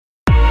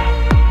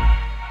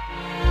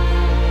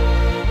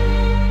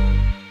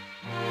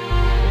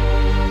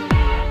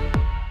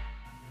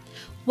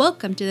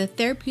Welcome to the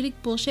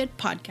Therapeutic Bullshit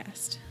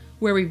Podcast,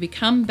 where we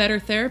become better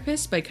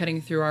therapists by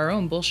cutting through our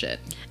own bullshit.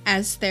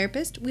 As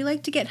therapists, we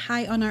like to get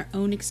high on our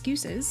own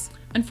excuses.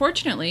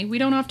 Unfortunately, we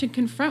don't often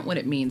confront what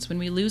it means when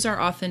we lose our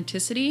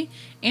authenticity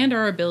and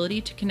our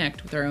ability to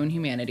connect with our own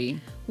humanity.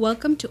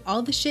 Welcome to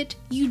all the shit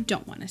you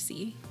don't want to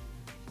see.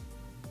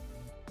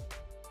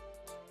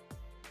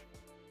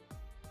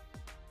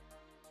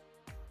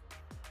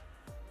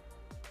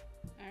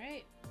 All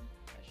right,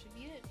 that should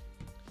be it.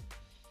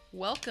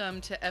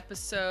 Welcome to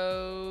episode...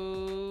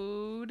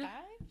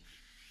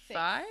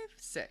 Five?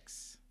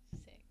 Six.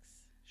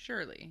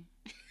 Surely.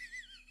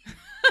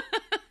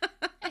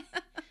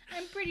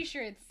 I'm pretty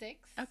sure it's 6.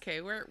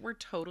 Okay, we're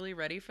totally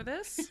ready for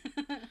this.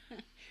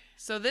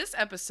 So this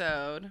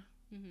episode,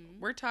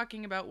 we're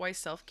talking about why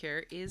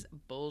self-care is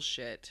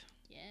bullshit.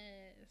 Yes.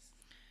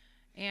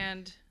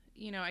 And,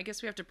 you know, I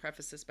guess we have to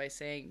preface this by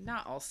saying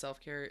not all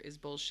self-care is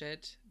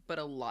bullshit, but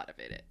a lot of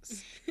it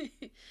is.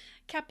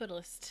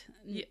 Capitalist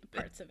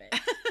parts of it.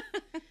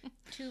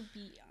 To be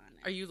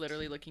honest. Are you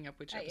literally looking up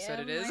which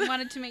episode it is? I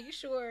wanted to make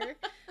sure.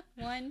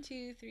 1,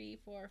 2, 3,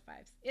 4, 5.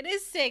 It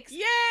is 6.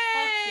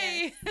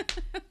 Yay!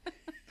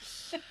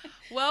 Yes.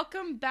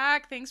 Welcome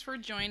back. Thanks for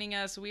joining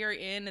us. We are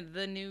in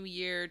the new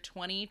year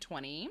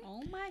 2020.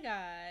 Oh my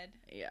God.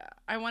 Yeah.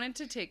 I wanted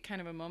to take kind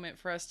of a moment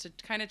for us to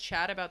kind of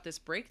chat about this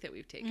break that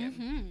we've taken.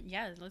 Mm-hmm.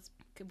 Yeah,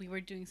 we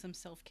were doing some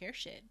self-care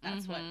shit.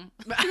 That's what.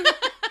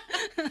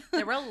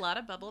 There were a lot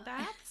of bubble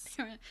baths.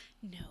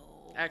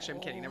 No. Actually,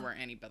 I'm kidding. There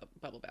weren't any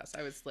bubble baths.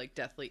 I was like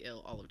deathly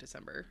ill all of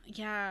December.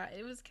 Yeah,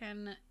 it was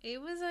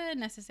a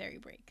necessary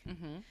break.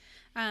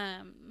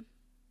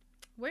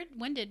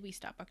 When did we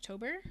stop?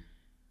 October?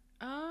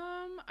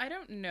 I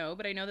don't know,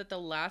 but I know that the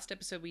last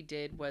episode we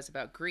did was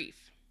about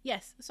grief.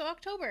 Yes, so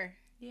October.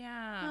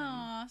 Yeah.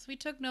 Aw, so we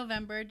took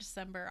November,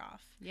 December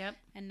off. Yep.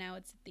 And now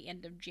it's at the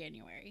end of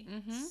January.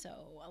 So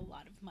a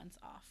lot of months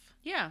off.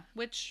 Yeah,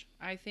 which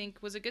I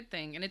think was a good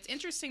thing. And it's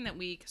interesting that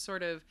we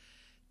sort of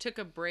took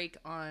a break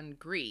on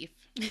grief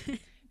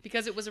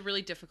because it was a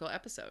really difficult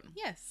episode.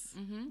 Yes.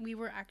 We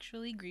were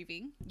actually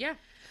grieving. Yeah.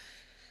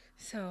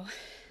 So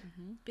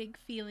big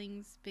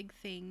feelings, big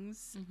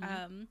things.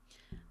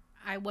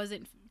 I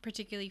wasn't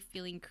particularly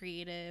feeling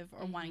creative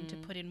or wanting to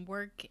put in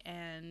work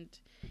and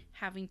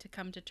having to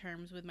come to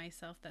terms with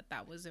myself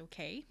that was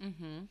okay.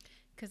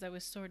 Because I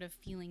was sort of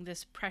feeling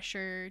this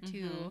pressure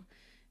to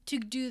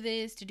do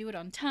this, to do it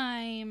on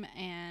time.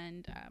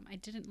 And I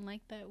didn't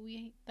like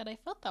that I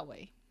felt that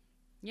way.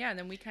 Yeah, and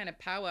then we kind of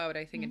powwowed,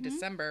 I think, in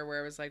December,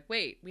 where I was like,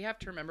 wait, we have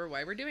to remember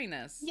why we're doing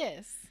this.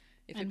 Yes.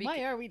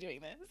 Why are we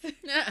doing this?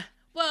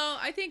 Well,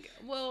 I think,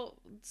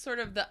 sort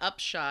of the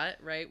upshot,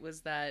 right, was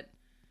that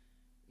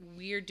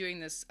we're doing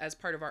this as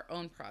part of our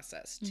own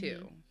process,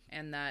 too.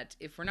 And that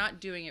if we're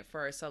not doing it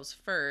for ourselves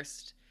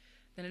first,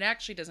 then it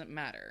actually doesn't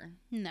matter.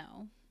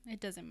 No, it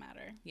doesn't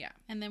matter. Yeah.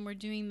 And then we're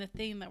doing the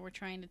thing that we're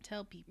trying to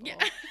tell people.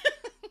 Yeah.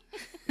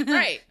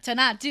 Right. To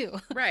not do.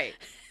 Right.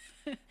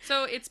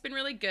 So it's been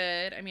really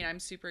good. I mean, I'm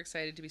super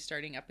excited to be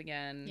starting up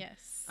again.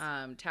 Yes.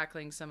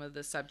 Tackling some of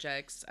the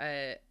subjects.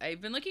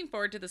 I've been looking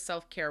forward to the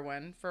self-care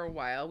one for a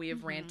while. We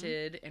have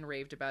ranted and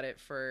raved about it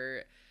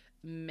for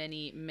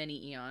many,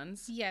 many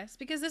eons. Yes,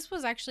 because this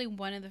was actually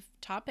one of the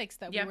topics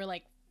that we were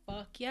like,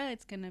 fuck yeah,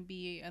 it's going to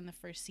be on the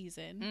first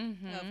season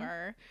of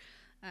our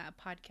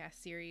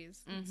podcast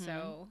series. And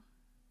so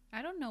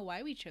I don't know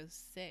why we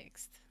chose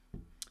 6th.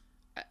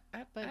 But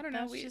I don't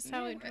know. That's just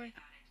how it went.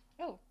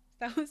 Oh,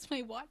 that was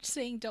my watch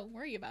saying, don't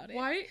worry about it.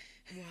 Why?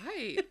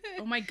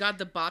 Oh my God,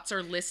 the bots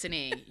are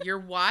listening. Your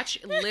watch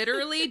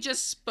literally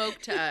just spoke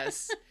to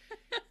us.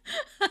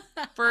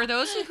 For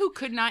those who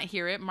could not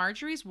hear it,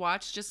 Marjorie's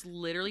watch just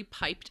literally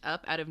piped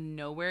up out of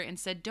nowhere and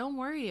said, don't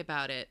worry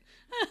about it.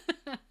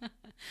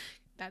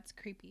 That's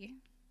creepy.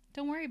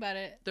 Don't worry about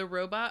it. The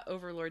robot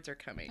overlords are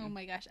coming. Oh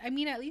my gosh. I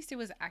mean, at least it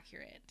was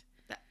accurate.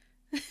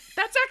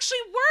 That's actually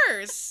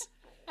worse.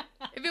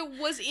 If it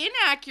was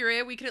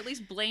inaccurate, we could at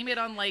least blame it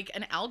on like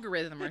an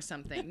algorithm or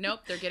something.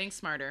 Nope, they're getting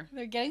smarter.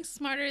 They're getting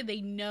smarter.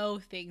 They know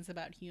things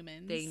about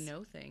humans. They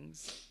know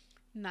things.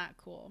 Not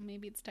cool.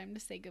 Maybe it's time to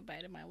say goodbye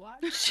to my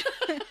watch.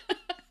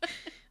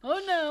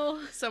 Oh no.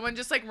 Someone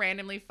just like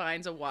randomly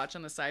finds a watch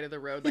on the side of the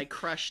road, like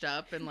crushed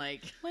up and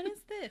like, what is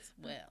this?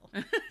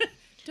 Well,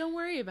 don't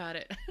worry about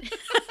it.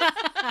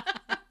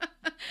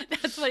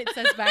 That's what it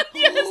says back.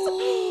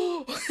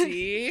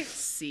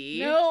 See?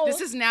 No.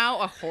 This is now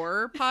a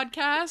horror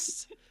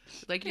podcast.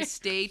 I'd like you to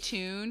stay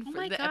tuned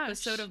for the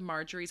episode of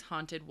Marjorie's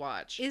Haunted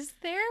Watch. Is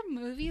there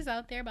movies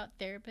out there about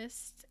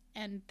therapists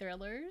and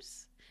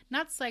thrillers?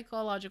 Not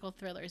psychological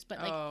thrillers, but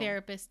like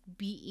therapists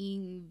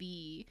being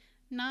the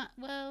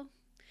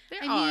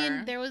I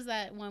mean, there was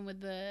that one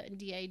with the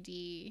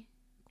DID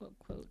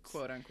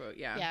quote unquote,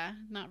 yeah. Yeah,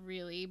 not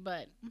really,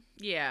 but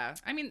yeah.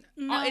 I mean,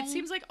 it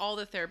seems like all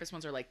the therapist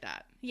ones are like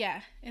that.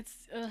 Yeah,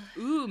 it's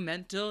ooh,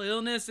 mental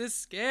illness is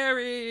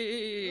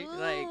scary. Ooh.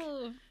 Like,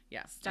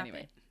 yeah. Stop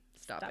it.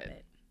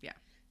 Yeah.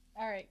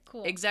 All right,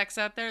 cool. Execs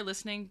out there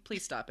listening,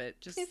 please stop it.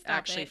 Just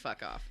actually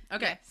fuck off.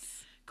 Okay.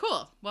 Yes.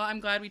 Cool. Well,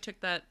 I'm glad we took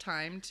that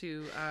time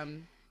to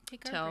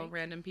take our tell break.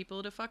 random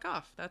people to fuck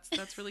off.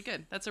 That's really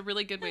good. That's a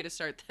really good way to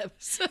start the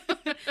episode.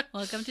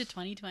 Welcome to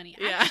 2020.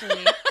 Yeah.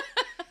 Actually,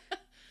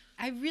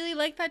 I really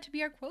like that to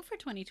be our quote for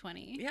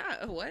 2020.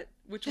 Yeah. What?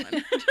 Which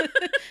one?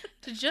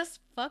 To just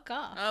fuck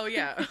off. Oh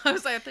yeah. I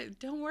was like,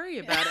 don't worry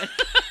about it.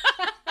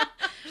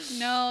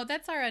 No,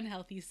 that's our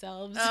unhealthy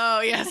selves.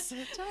 Oh yes.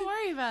 Don't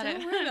worry about it.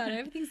 Don't worry about it.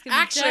 Everything's gonna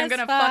Actually, be I'm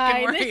just gonna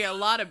fucking fine. worry a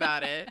lot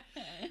about it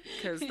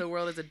because the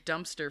world is a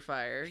dumpster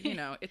fire. You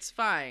know, it's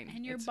fine.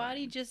 And your It's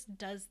body fine. just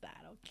does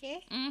that,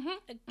 okay? Mm-hmm.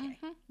 Okay.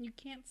 Mm-hmm. You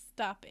can't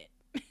stop it.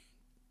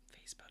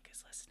 Facebook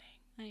is listening.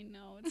 I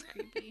know, it's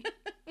creepy.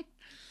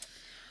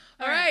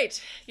 All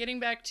right, getting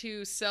back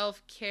to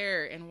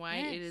self-care and why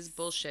it is Yes.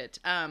 bullshit.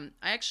 I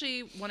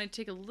actually want to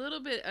take a little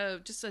bit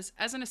of, just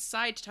as an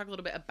aside, to talk a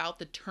little bit about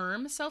the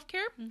term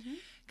self-care,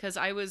 because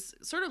I was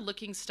sort of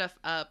looking stuff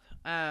up,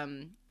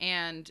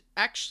 and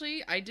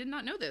actually I did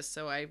not know this,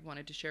 so I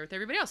wanted to share with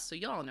everybody else, so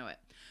y'all know it.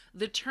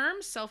 The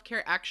term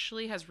self-care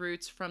actually has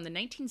roots from the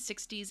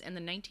 1960s and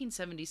the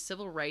 1970s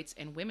civil rights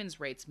and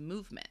women's rights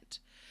movement.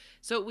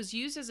 So it was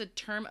used as a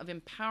term of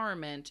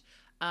empowerment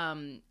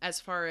as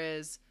far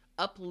as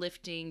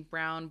uplifting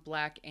brown,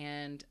 black,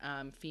 and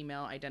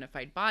female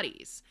identified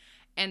bodies.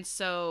 And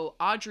so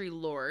Audre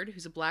Lorde,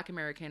 who's a Black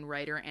American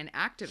writer and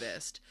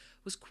activist,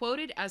 was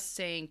quoted as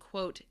saying,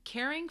 quote,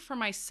 "Caring for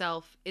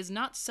myself is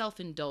not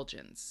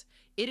self-indulgence.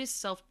 It is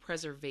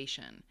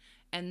self-preservation.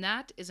 And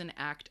that is an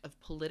act of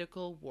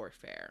political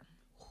warfare."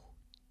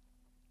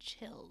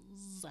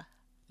 Chills.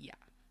 Yeah.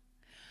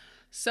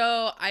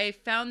 So I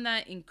found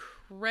that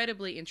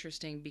incredibly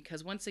interesting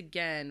because once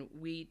again,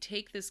 we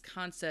take this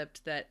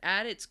concept that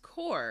at its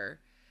core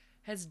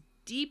has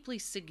deeply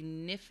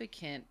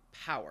significant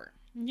power.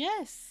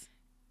 Yes.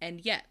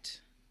 And yet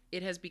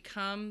it has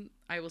become,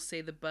 I will say,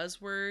 the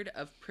buzzword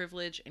of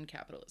privilege and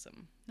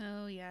capitalism.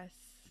 Oh, yes.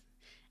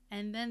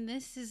 And then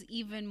this is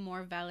even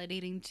more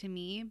validating to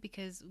me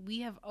because we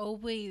have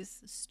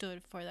always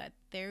stood for that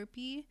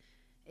therapy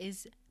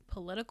is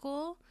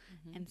political.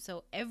 And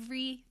so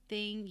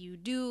everything you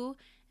do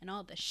and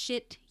all the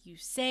shit you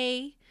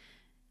say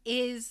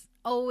is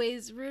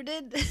always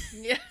rooted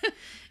Yeah.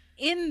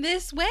 in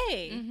this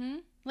way. Mm-hmm.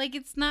 Like,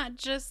 it's not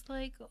just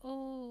like,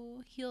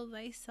 oh, heal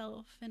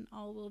thyself and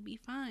all will be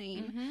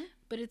fine. Mm-hmm.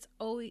 But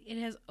it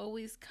has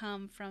always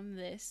come from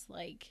this,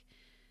 like,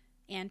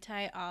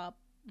 anti-op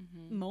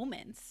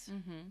moments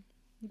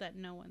that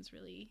no one's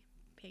really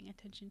paying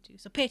attention to.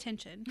 So pay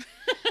attention.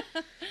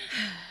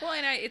 Well,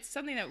 and it's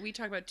something that we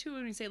talk about too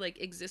when we say, like,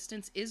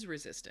 existence is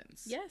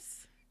resistance.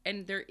 Yes.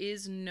 And there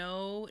is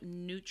no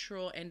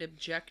neutral and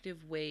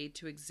objective way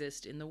to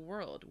exist in the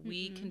world.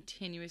 We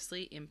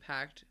continuously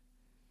impact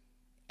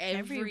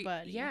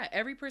Everybody. Yeah,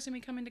 every person we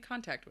come into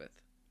contact with.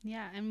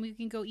 Yeah, and we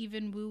can go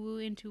even woo-woo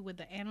into with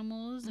the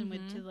animals and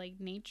with to, like,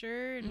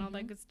 nature and all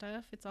that good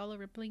stuff. It's all a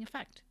rippling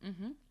effect.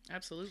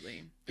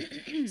 Absolutely.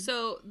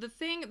 So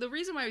the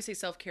reason why we say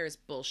self-care is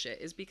bullshit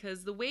is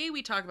because the way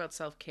we talk about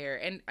self-care,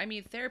 and I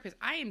mean therapists,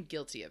 I am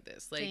guilty of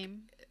this. Like,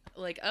 Same.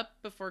 like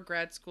up before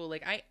grad school,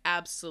 like I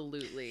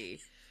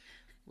absolutely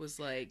was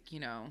like, you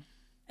know,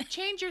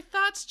 change your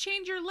thoughts,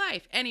 change your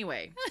life.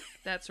 Anyway,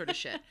 that sort of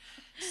shit.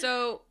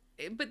 So,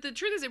 but the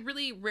truth is it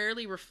really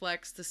rarely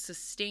reflects the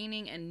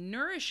sustaining and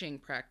nourishing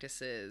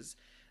practices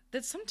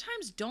that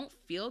sometimes don't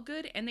feel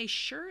good and they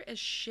sure as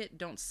shit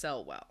don't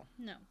sell well.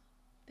 No,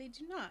 they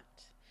do not.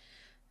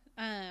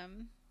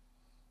 I'm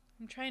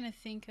trying to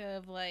think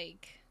of,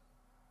 like,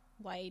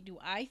 why do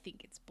I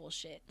think it's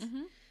bullshit?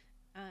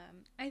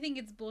 I think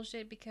it's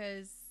bullshit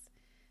because,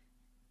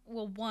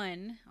 well,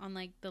 one, on,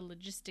 like, the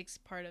logistics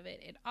part of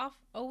it, it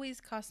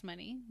always costs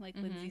money. Like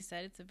Lindsay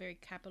said, it's a very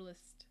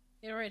capitalist,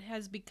 or it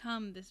has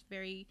become this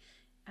very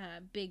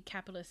big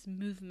capitalist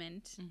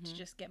movement to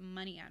just get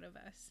money out of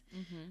us.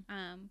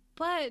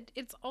 But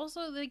it's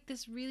also, like,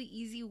 this really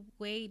easy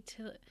way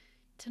to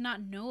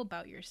not know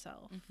about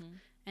yourself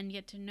and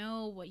yet to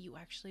know what you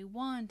actually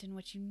want and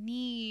what you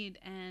need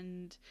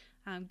and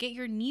get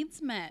your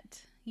needs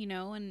met, you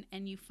know,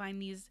 and you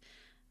find these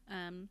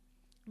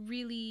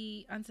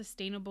really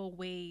unsustainable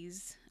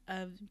ways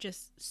of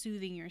just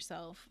soothing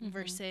yourself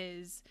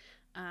versus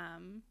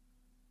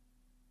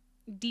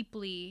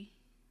deeply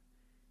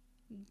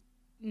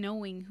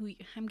knowing who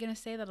I'm gonna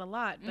say that a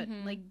lot, but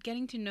like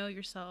getting to know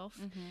yourself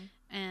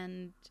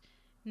and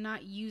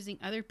not using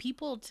other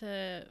people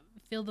to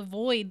fill the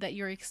void that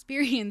you're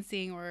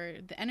experiencing or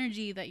the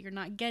energy that you're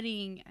not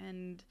getting.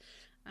 And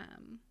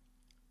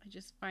I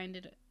just find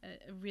it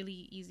a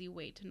really easy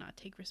way to not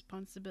take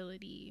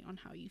responsibility on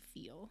how you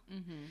feel.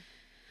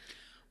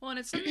 Well, and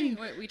it's something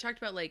we talked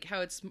about, like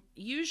how it's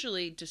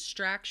usually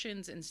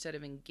distractions instead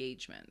of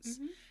engagements.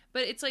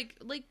 But it's like,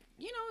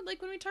 you know,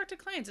 like when we talk to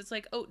clients, it's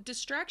like, oh,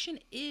 distraction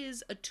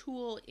is a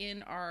tool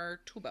in our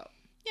tool belt.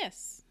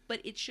 Yes.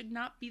 But it should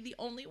not be the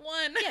only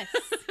one. Yes.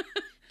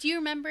 Do you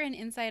remember in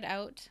Inside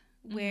Out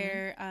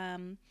where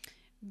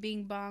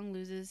Bing Bong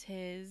loses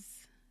his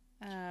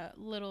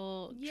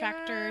little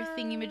tractor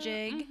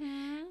thingamajig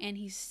and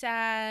he's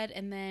sad,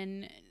 and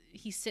then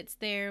he sits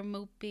there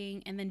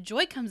moping, and then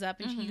Joy comes up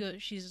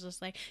and she's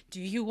just like,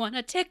 do you want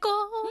a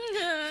tickle?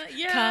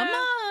 Yeah. Come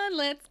on,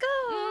 let's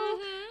go.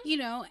 You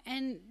know,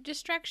 and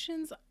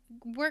distractions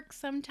work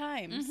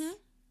sometimes.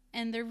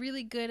 And they're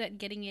really good at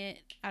getting it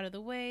out of the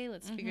way.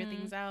 Let's figure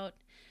things out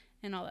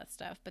and all that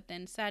stuff. But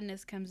then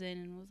sadness comes in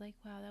and was like,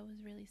 wow, that was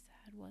really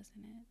sad,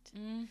 wasn't it?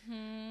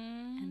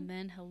 And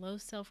then hello,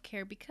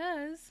 self-care,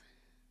 because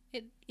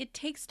it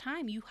takes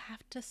time. You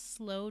have to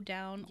slow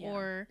down,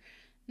 or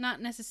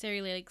not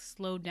necessarily like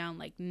slow down,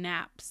 like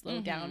nap,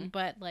 slow down,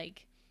 but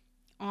like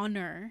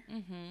honor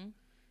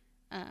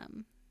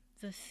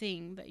the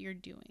thing that you're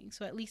doing.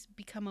 So at least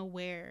become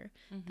aware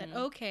that,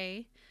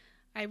 okay,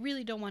 I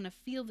really don't want to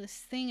feel this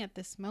thing at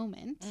this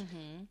moment.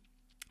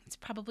 It's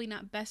probably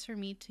not best for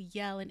me to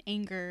yell in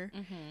anger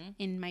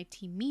in my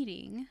team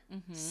meeting.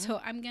 So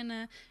I'm going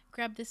to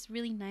grab this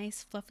really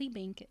nice fluffy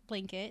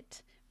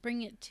blanket,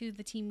 bring it to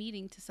the team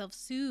meeting to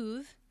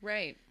self-soothe,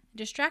 right,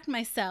 distract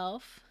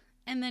myself,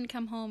 and then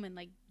come home and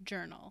like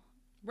journal.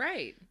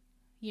 Right.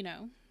 You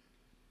know?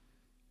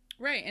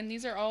 Right. And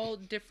these are all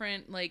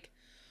different, like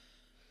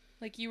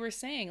you were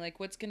saying, like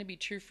what's going to be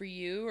true for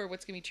you or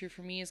what's going to be true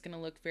for me is going to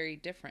look very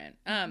different.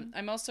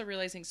 I'm also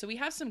realizing, so we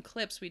have some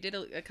clips. We did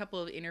a couple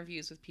of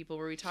interviews with people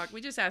where we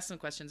just asked some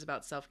questions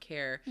about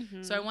self-care.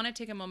 So I want to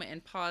take a moment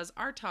and pause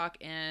our talk,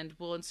 and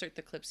we'll insert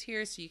the clips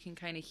here so you can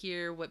kind of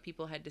hear what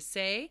people had to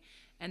say.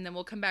 And then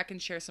we'll come back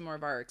and share some more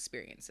of our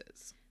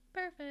experiences.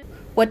 Perfect.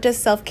 What does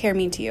self-care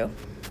mean to you?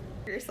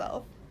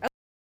 Yourself.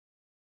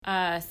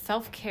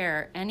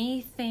 Self-care,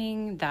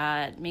 anything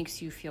that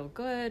makes you feel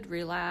good,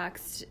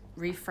 relaxed,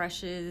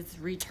 refreshes,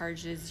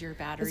 recharges your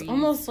batteries. It's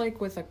almost like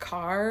with a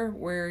car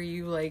where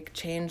you like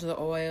change the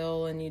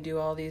oil and you do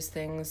all these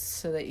things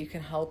so that you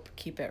can help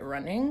keep it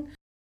running.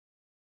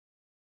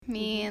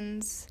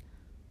 Means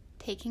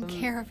taking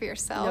care of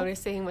yourself.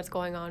 Noticing what's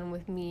going on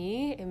with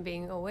me and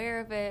being aware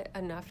of it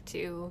enough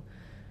to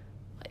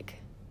like.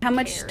 How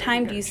much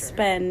time do you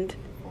spend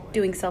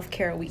doing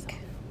self-care a week?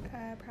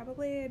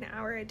 Probably an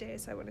hour a day,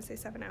 so I want to say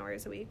 7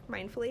 hours a week,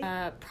 mindfully.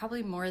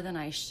 Probably more than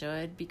I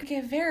should. Because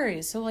it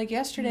varies. So like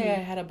yesterday I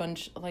had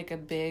a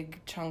big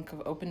chunk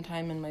of open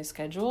time in my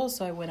schedule,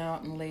 so I went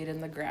out and laid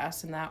in the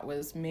grass, and that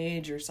was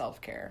major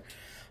self-care.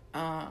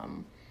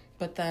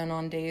 But then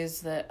on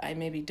days that I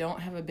maybe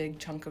don't have a big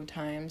chunk of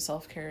time,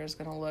 self-care is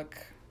going to look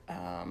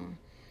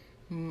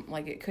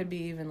like it could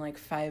be even like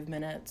 5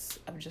 minutes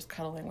of just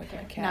cuddling with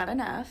my cat. Not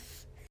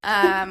enough.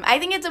 I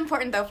think it's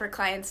important, though, for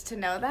clients to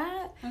know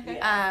that. Okay.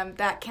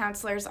 That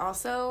counselors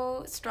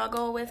also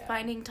struggle with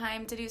finding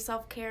time to do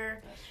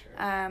self-care.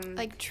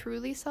 Like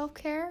truly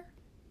self-care?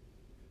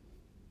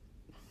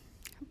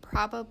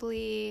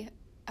 Probably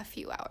a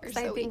few hours.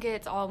 I think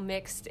it's all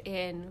mixed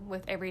in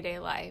with everyday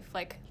life,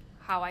 like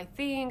how I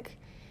think,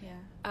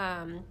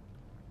 how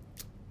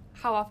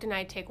often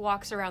I take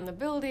walks around the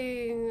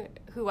building,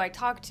 who I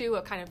talk to,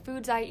 what kind of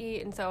foods I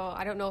eat. And so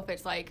I don't know if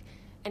it's like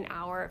an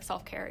hour of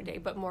self-care a day,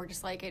 but more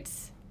just like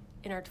it's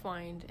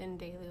intertwined in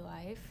daily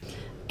life.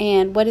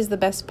 And what is the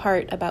best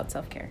part about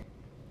self-care?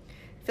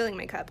 Filling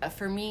my cup.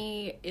 For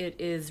me, it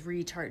is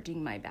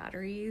recharging my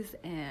batteries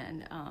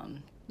and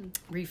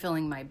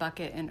refilling my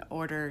bucket in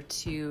order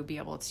to be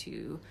able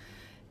to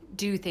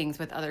do things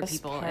with other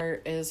people. The best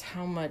part is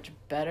how much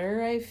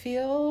better I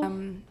feel.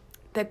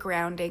 The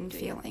grounding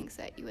feelings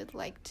that you would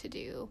like to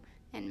do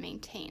and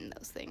maintain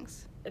those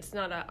things. It's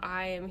not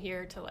I am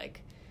here to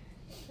like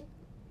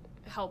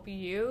help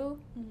you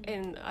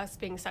and us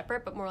being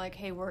separate, but more like,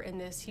 hey, we're in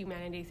this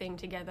humanity thing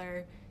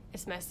together.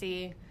 It's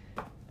messy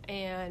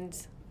and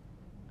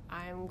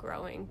I'm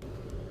growing.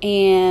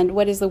 And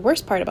what is the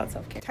worst part about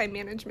self-care? Time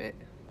management.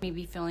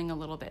 Maybe feeling a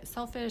little bit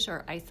selfish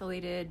or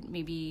isolated,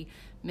 maybe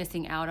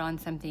missing out on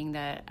something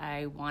that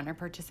I want to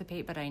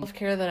participate, but I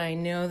self-care that I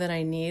know that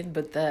I need,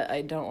 but that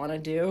I don't want to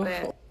do.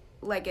 But,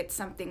 like it's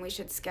something we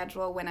should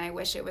schedule when I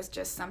wish it was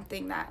just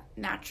something that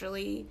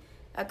naturally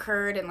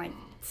occurred and like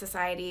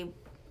society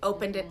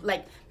opened it,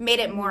 like made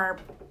it more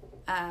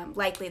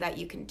likely that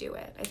you can do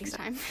it. I think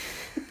time.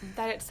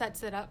 That it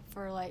sets it up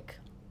for like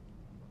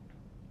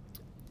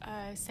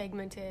a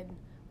segmented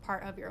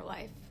part of your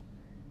life.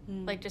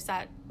 Like just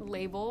that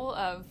label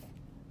of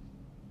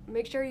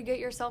make sure you get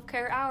your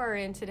self-care hour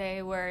in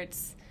today, where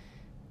it's,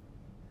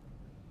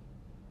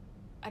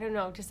 I don't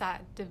know, just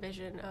that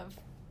division of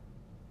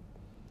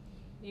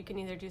you can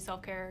either do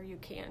self-care or you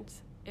can't,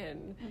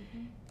 and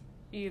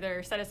you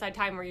either set aside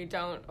time or you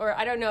don't, or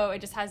I don't know, it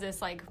just has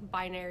this like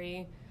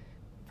binary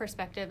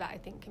perspective that I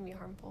think can be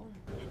harmful.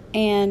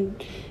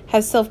 And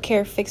has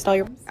self-care fixed all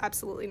your...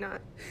 Absolutely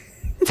not.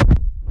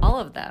 All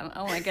of them.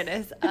 Oh my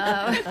goodness.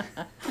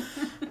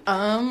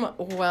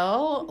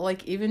 Well,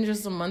 like even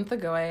just a month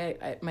ago,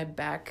 I my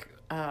back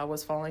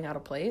was falling out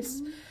of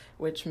place,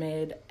 which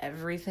made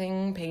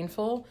everything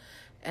painful.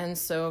 And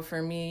so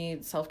for me,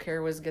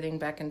 self-care was getting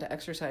back into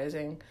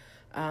exercising.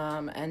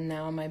 And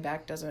now my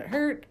back doesn't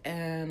hurt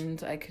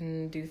and I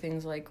can do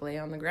things like lay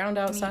on the ground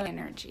outside.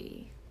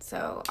 Energy.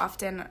 So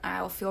often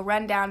I'll feel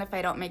run down if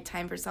I don't make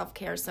time for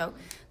self-care. So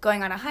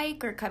going on a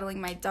hike or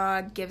cuddling my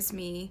dog gives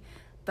me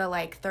the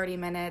like 30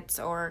 minutes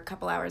or a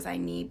couple hours I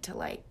need to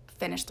like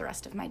finish the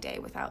rest of my day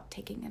without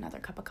taking another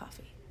cup of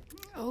coffee.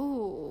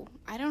 Oh,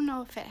 I don't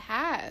know if it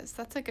has.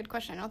 That's a good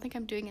question. I don't think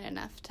I'm doing it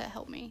enough to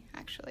help me,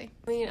 actually.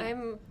 I mean,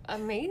 I'm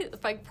amazing.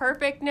 It's like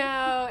perfect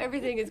now.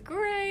 Everything is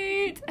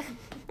great.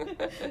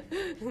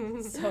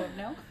 So,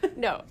 no?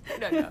 No.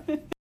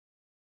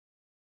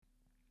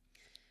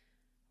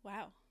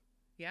 Wow.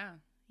 Yeah.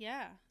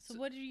 Yeah. So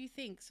what do you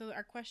think? So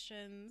our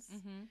questions.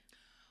 Mm-hmm.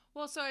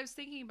 Well, so I was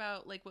thinking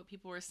about like what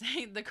people were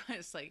saying. The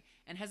question like,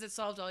 and has it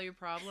solved all your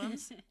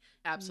problems?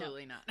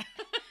 Absolutely not.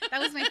 That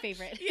was my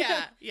favorite.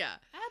 Yeah.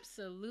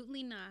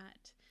 Absolutely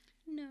not.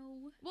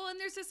 No. Well, and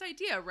there's this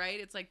idea, right?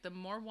 It's like the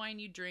more wine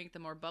you drink, the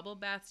more bubble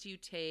baths you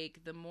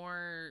take, the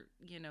more,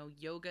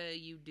 yoga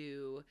you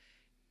do,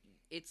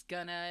 it's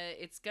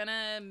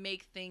gonna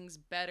make things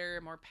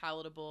better, more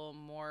palatable,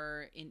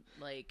 more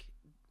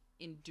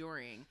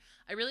enduring.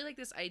 I really like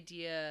this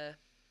idea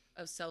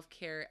of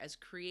self-care as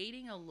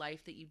creating a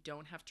life that you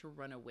don't have to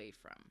run away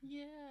from.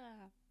 Yeah.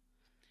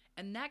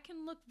 And that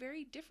can look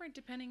very different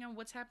depending on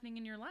what's happening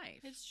in your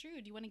life. It's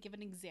true. Do you want to give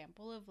an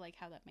example of like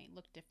how that might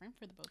look different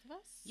for the both of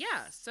us?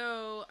 Yeah.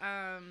 So,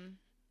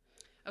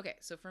 okay.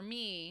 So for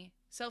me,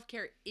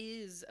 self-care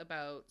is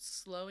about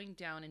slowing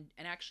down and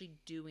actually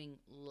doing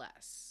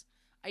less.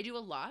 I do a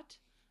lot.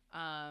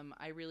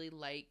 I really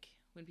like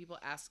when people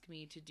ask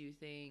me to do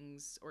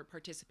things or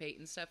participate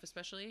in stuff,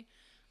 especially.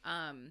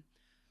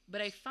 But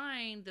I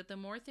find that the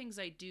more things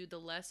I do, the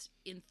less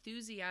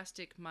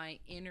enthusiastic my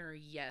inner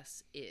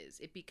yes is.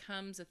 It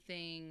becomes a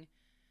thing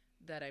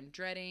that I'm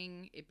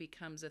dreading. It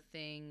becomes a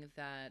thing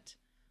that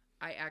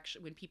I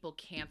actually, when people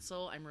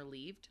cancel, I'm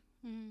relieved.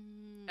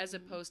 As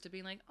opposed to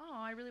being like, oh,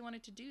 I really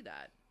wanted to do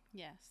that.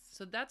 Yes.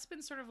 So that's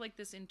been sort of like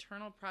this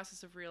internal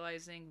process of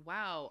realizing,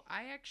 wow,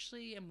 I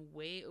actually am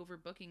way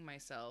overbooking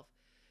myself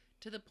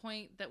to the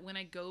point that when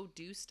I go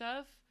do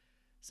stuff,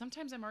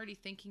 sometimes I'm already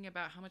thinking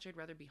about how much I'd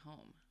rather be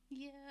home.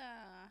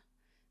 Yeah.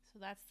 So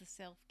that's the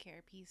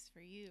self-care piece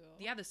for you.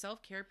 Yeah, the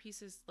self-care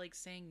piece is like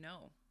saying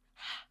no.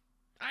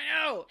 I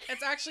know.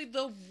 It's actually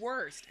the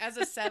worst. As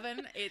a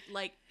 7, it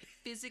like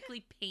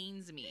physically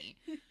pains me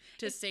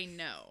to say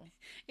no.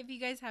 If you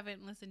guys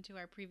haven't listened to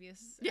our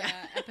previous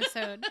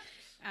episode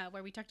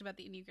where we talked about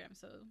the Enneagram,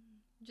 so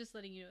just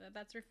letting you know that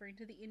that's referring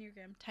to the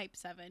Enneagram type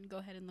 7. Go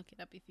ahead and look it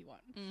up if you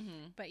want.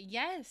 Mm-hmm. But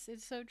yes,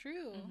 it's so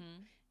true.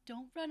 Mm-hmm.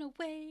 Don't run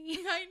away.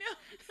 I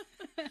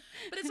know.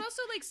 But it's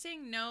also like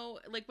saying no.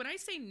 Like when I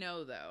say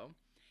no, though,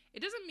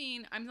 it doesn't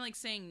mean I'm like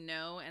saying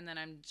no and then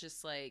I'm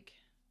just like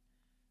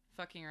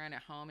fucking around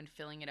at home and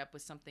filling it up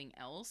with something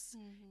else.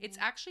 Mm-hmm. It's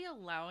actually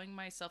allowing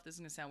myself, this is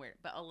going to sound weird,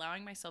 but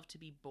allowing myself to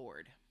be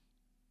bored.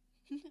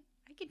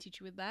 I can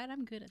teach you with that.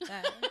 I'm good at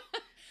that.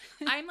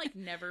 I'm like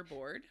never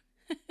bored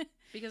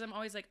because I'm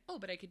always like, oh,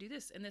 but I could do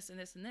this and this and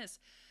this and this.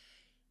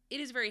 It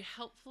is very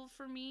helpful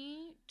for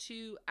me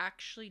to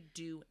actually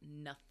do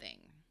nothing.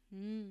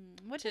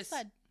 What does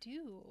that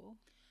do?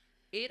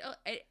 It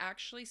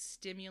actually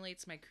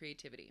stimulates my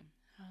creativity.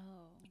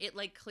 Oh. It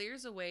like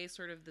clears away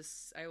sort of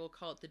this, I will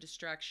call it the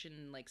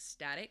distraction, like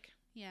static.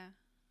 Yeah.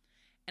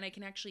 And I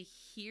can actually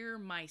hear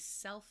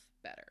myself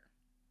better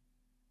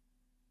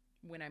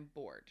when I'm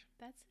bored.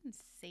 That's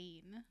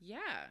insane.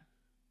 Yeah.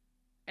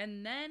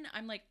 And then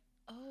I'm like,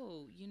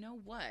 oh, you know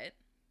what?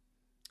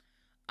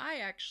 I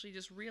actually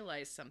just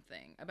realized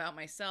something about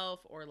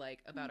myself or like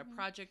about a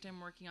project I'm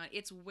working on.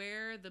 It's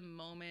where the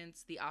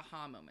moments, the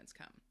aha moments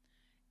come.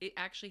 It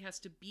actually has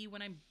to be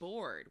when I'm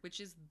bored, which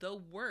is the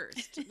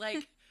worst.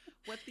 Like,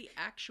 what the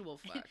actual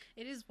fuck?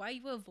 It is why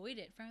you avoid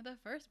it from the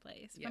first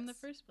place. Yes. From the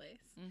first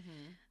place.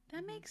 Mm-hmm.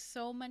 That makes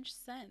so much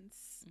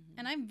sense. Mm-hmm.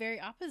 And I'm very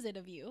opposite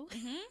of you.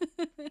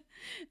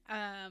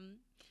 Mm-hmm.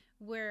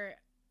 Where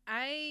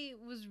I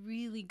was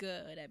really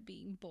good at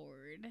being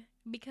bored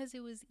because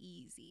it was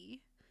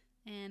easy.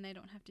 And I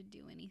don't have to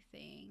do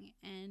anything.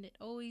 And it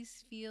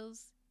always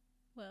feels,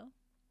 well,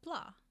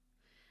 blah.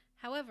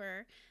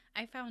 However,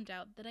 I found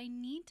out that I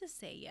need to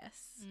say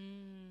yes.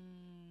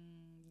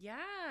 Yeah.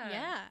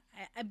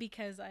 Yeah.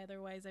 Because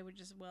otherwise I would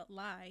just,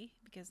 lie.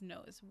 Because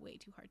no is way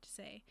too hard to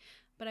say.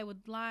 But I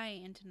would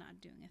lie into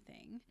not doing a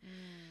thing.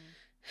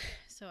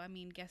 So, I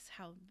mean, guess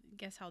how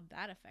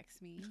that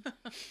affects me.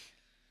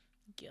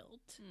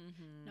 Guilt.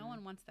 Mm-hmm. No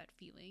one wants that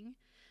feeling.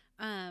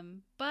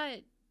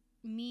 But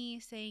me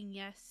saying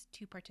yes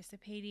to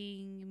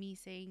participating, me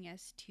saying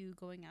yes to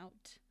going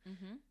out,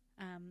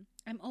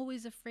 I'm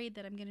always afraid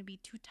that I'm going to be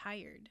too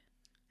tired.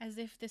 As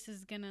if this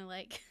is going to,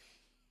 like,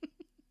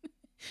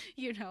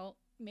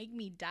 make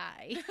me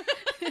die.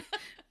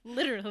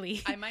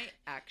 Literally. I might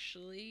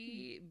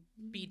actually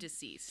be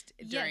deceased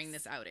during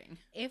this outing.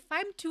 If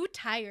I'm too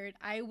tired,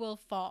 I will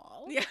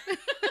fall. Yeah.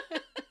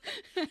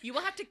 You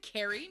will have to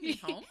carry me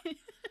home,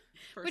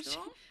 first of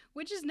all.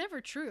 Which is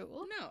never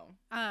true. No.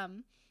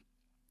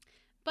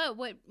 But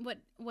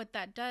what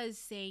that does,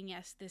 saying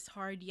yes, this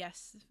hard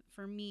yes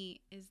for me,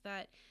 is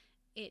that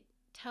it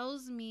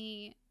tells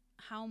me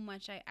how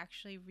much I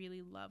actually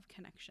really love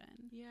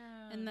connection.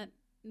 Yeah. And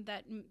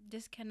that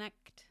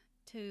disconnect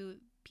to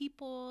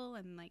people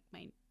and like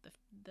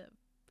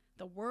the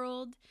the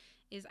world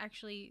is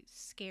actually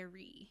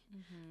scary.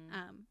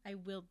 I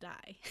will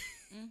die.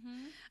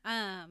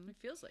 It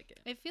feels like it.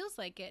 It feels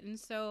like it. And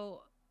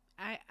so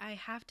I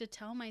have to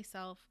tell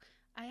myself,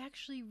 I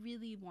actually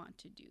really want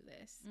to do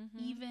this,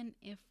 even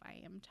if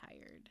I am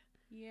tired.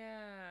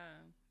 Yeah.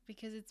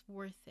 Because it's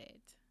worth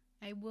it.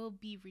 I will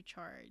be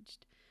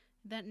recharged.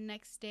 That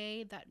next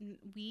day, that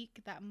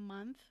week, that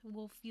month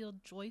will feel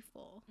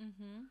joyful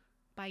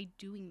by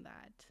doing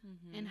that.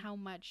 And how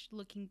much,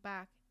 looking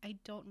back, I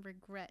don't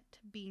regret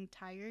being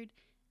tired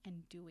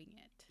and doing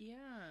it.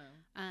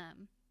 Yeah.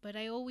 But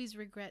I always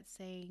regret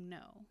saying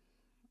no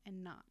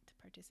and not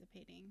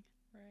participating.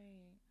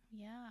 Right.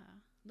 Yeah.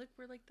 Look,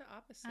 we're like the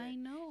opposite. I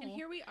know. And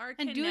here we are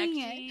And connecting. doing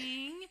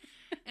it.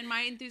 And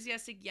my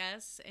enthusiastic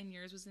yes, and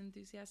yours was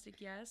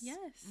enthusiastic yes. Yes.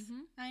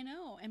 I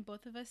know. And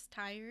both of us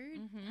tired,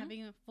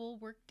 having a full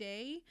work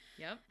day.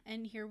 Yep.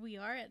 And here we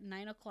are at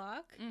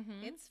 9:00.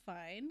 It's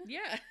fine.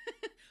 Yeah.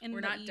 In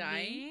we're the not evening.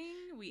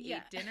 dying. We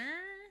ate dinner.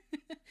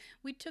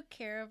 We took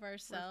care of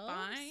ourselves.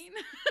 We're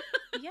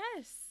fine.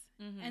 Yes.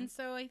 And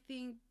so I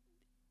think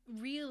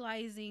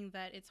realizing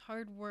that it's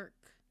hard work.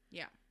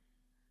 Yeah.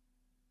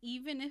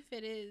 Even if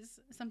it is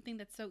something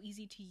that's so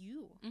easy to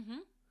you.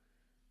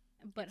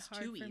 But It's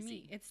hard too for easy.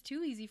 me. It's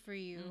too easy for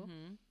you.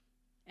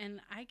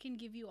 And I can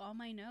give you all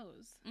my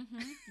no's.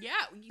 Yeah,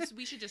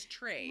 we should just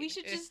trade. We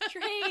should just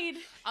trade.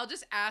 I'll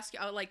just ask you,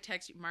 I'll like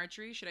text you,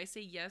 Marjorie, should I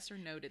say yes or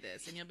no to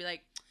this? And you'll be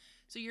like,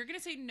 so you're going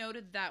to say no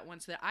to that one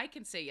so that I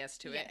can say yes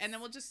to it. And then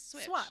we'll just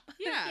switch. Swap.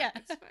 Yeah, Yeah.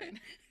 it's fine.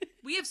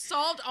 We have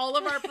solved all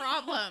of our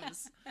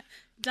problems.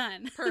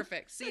 Done.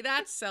 Perfect. See,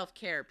 that's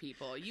self-care,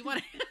 people. You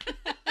want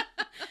to...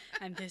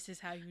 And this is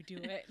how you do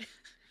it.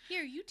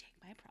 Here, you take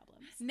my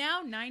problems.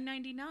 Now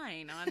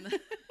 $9.99 on the...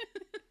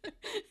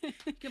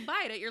 You can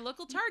buy it at your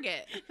local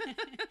Target.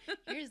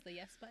 Here's the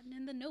yes button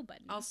and the no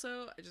button.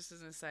 Also, just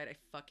as an aside, I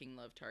fucking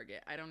love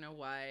Target. I don't know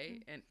why.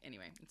 And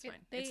anyway, it's fine.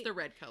 They- it's the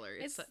red color.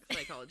 It's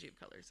psychology of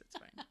colors. It's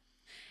fine.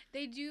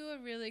 They do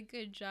a really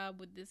good job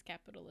with this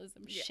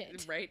capitalism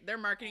shit. Right? Their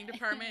marketing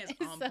department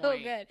is on so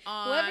point. good.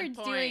 On Whoever's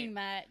point. doing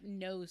that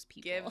knows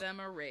people. Give them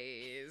a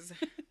raise.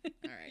 All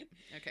right.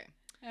 Okay.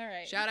 All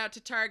right. Shout out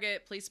to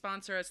Target. Please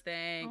sponsor us.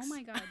 Thanks. Oh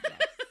my God, yes.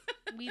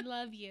 We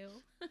love you.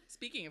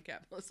 Speaking of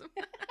capitalism.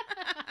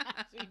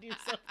 We do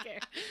self-care.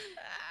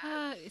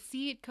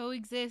 See it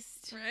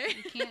coexist. Right?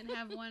 You can't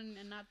have one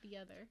and not the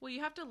other. Well,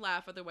 you have to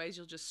laugh. Otherwise,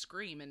 you'll just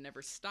scream and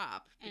never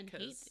stop. And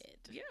Because, hate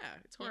it. Yeah,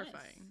 it's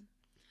horrifying.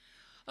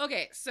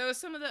 Okay, so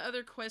some of the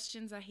other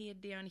questions I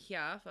had down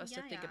here for us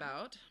to think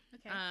about.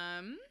 Okay.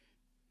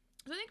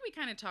 So I think we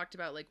kind of talked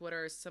about like what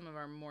are some of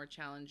our more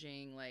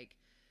challenging like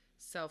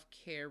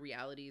self-care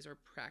realities or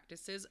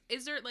practices.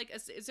 Is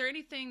there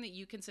anything that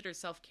you consider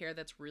self-care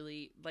that's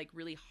really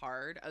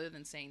hard other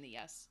than saying the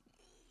yes?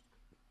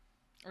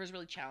 Or is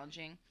really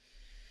challenging?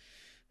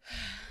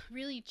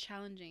 Really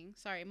challenging.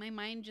 Sorry, my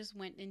mind just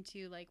went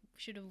into like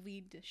should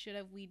we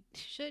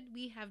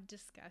have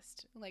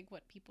discussed like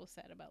what people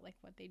said about like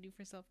what they do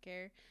for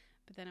self-care,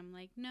 but then I'm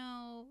like,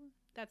 no,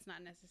 that's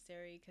not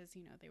necessary because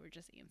they were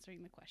just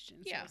answering the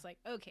questions. So I was like,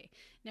 okay,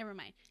 never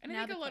mind. And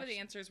I think a lot of the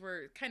answers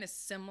were kind of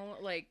similar,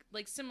 like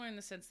similar in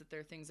the sense that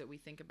they're things that we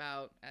think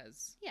about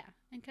as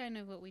and kind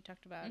of what we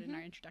talked about in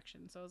our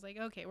introduction. So I was like,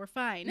 okay, we're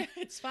fine.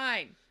 It's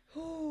fine.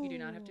 You do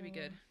not have to be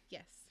good.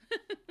 Yes.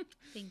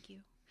 Thank you.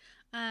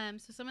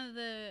 So some of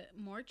the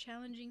more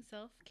challenging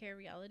self-care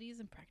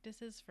realities and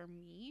practices for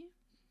me,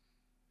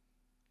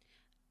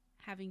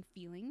 having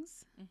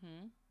feelings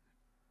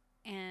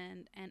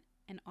and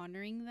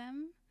honoring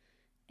them,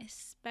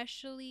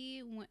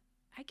 especially when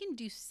I can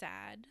do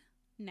sad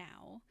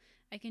now.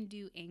 I can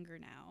do anger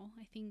now.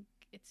 I think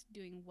it's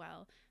doing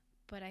well,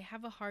 but I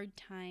have a hard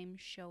time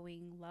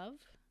showing love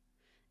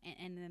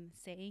and then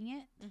saying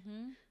it.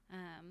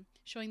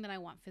 Showing that I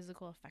want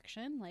physical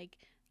affection, like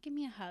give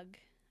me a hug.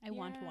 I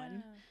want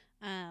one.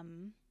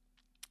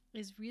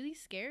 Is really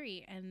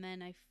scary, and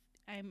then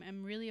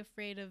I'm really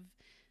afraid of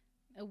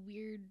a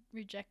weird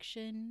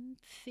rejection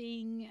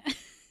thing.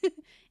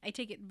 I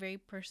take it very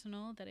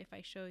personal that if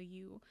I show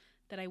you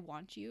that I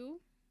want you,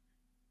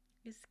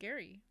 is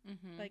scary.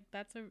 Like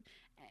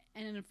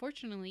and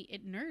unfortunately,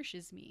 it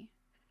nourishes me.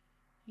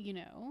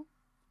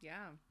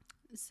 Yeah.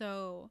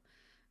 So,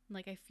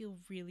 like I feel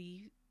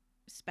really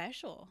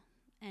special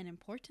and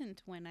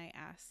important when I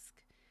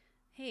ask,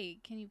 hey,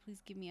 can you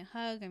please give me a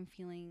hug? I'm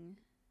feeling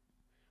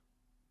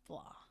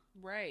blah.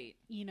 Right.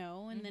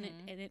 And then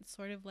it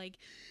sort of like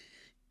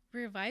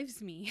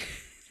revives me.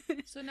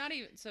 So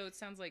it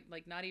sounds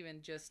like not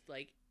even just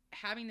like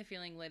having the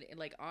feeling,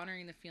 like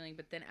honoring the feeling,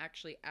 but then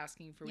actually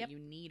asking for what you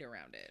need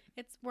around it.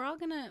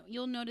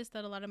 You'll notice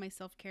that a lot of my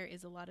self-care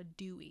is a lot of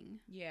doing.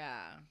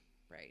 Yeah.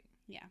 Right.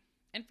 Yeah.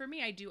 And for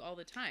me, I do all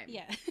the time.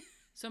 Yeah.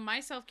 So my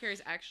self-care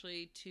is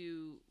actually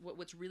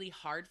what's really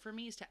hard for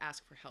me is to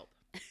ask for help.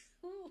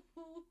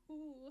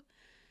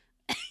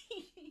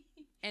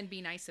 And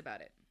be nice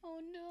about it. Oh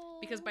no.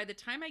 Because by the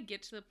time I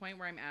get to the point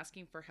where I'm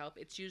asking for help,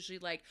 it's usually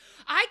like,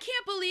 I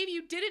can't believe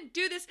you didn't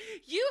do this.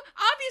 You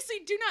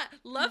obviously do not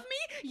love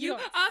me. You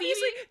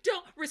obviously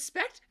don't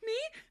respect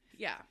me.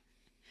 Yeah.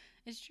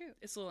 It's true.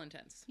 It's a little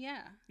intense.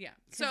 Yeah. Yeah.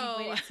 'Cause So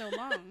you've waited so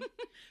long.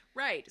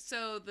 right.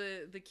 So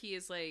the key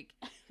is like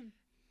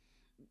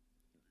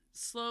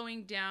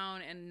slowing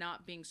down and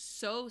not being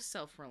so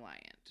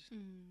self-reliant.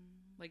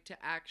 Like to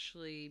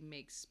actually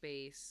make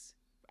space.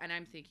 And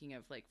I'm thinking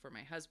of like for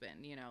my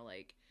husband, you know,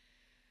 like,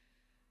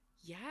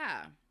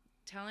 yeah,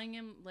 telling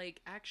him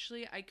like,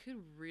 actually, I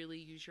could really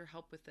use your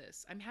help with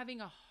this. I'm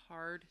having a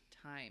hard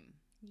time.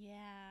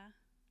 Yeah.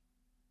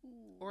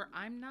 Ooh. Or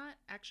I'm not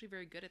actually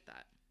very good at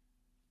that.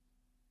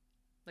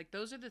 Like,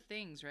 those are the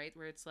things, right?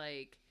 Where it's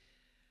like,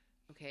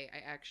 okay, I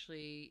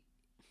actually,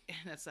 and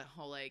that's that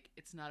whole, like,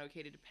 it's not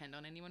okay to depend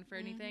on anyone for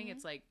anything.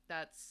 It's like,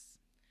 that's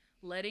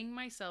letting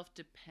myself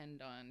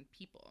depend on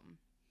people.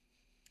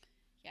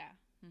 Yeah.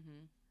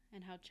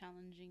 And how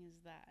challenging is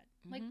that?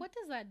 Like, what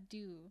does that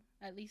do,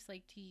 at least,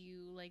 like, to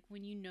you? Like,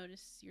 when you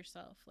notice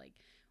yourself, like,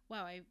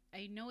 wow,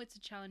 I know it's a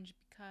challenge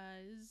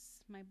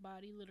because my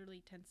body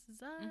literally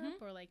tenses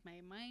up, or like my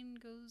mind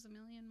goes a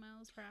million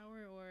miles per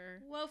hour, or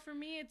Well, for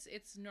me,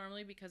 it's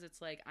normally because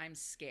it's like I'm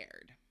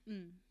scared.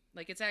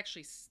 Like it's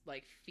actually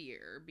like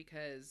fear,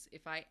 because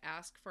if I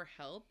ask for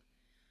help,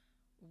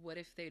 what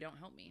if they don't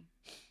help me?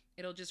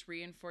 It'll just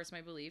reinforce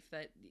my belief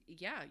that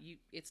yeah,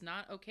 it's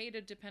not okay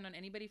to depend on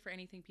anybody for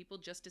anything. People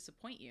just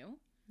disappoint you.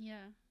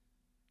 yeah,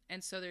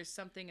 And so there's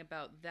something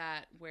about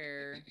that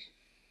where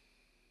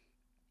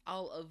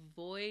I'll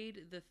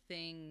avoid the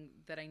thing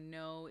that I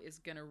know is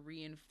going to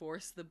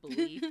reinforce the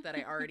belief that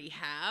I already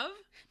have.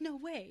 no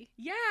way.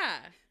 Yeah.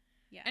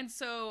 Yeah. And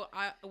so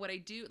what I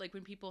do, like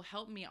when people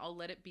help me, I'll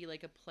let it be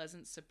like a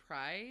pleasant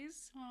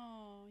surprise.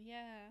 Oh,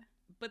 yeah.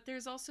 But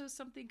there's also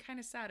something kind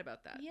of sad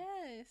about that.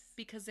 Yes.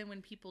 Because then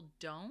when people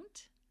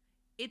don't,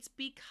 it's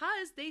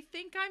because they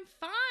think I'm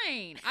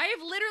fine. I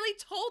have literally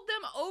told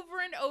them over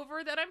and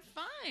over that I'm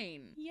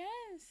fine.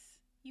 Yes.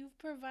 You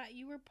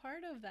were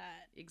part of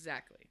that.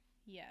 Exactly.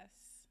 Yes.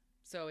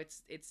 So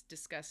it's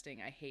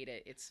disgusting. I hate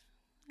it. It's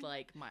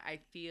like I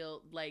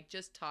feel like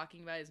just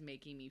talking about it is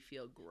making me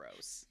feel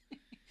gross.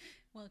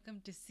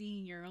 Welcome to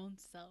seeing your own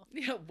self.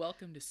 Yeah,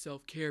 welcome to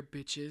self-care,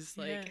 bitches.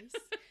 Like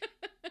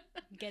Yes.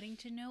 Getting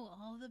to know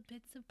all the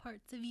bits and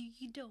parts of you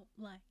don't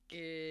like.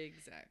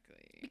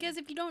 Exactly. Because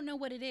if you don't know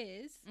what it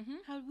is,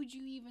 how would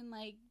you even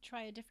like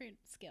try a different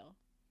skill?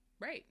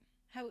 Right.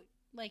 How,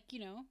 like, you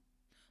know?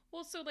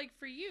 Well, so like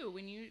for you,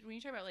 when you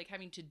talk about like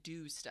having to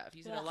do stuff,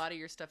 you said a Ugh. lot of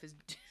your stuff is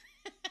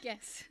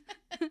Yes.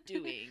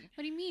 doing.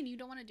 What do you mean? You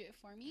don't want to do it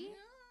for me?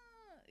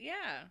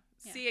 Yeah.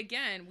 Yeah. See,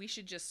 again, we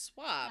should just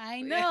swap.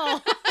 I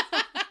know.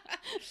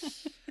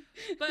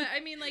 But I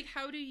mean, like,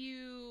 how do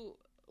you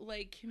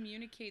like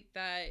communicate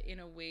that in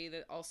a way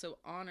that also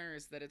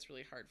honors that it's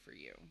really hard for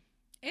you?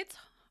 It's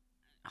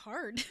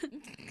hard.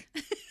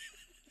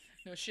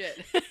 No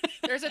shit.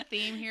 There's a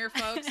theme here,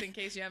 folks, in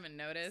case you haven't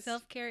noticed.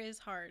 Self-care is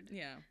hard.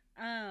 Yeah.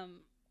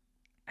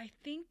 I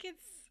think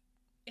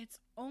it's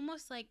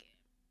almost like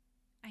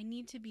I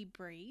need to be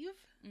brave.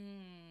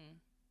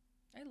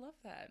 I love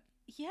that.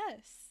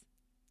 Yes.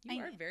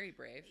 You are very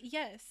brave.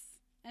 Yes.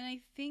 And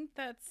I think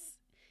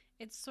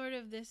it's sort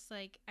of this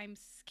like, I'm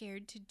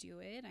scared to do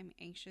it. I'm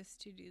anxious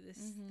to do this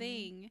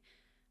thing,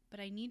 but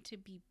I need to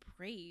be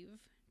brave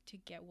to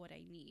get what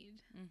I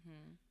need.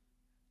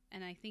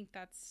 And I think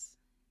that's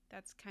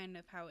kind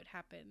of how it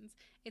happens.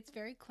 It's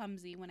very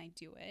clumsy when I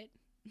do it.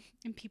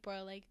 And people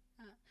are like,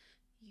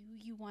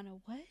 you want to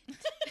what?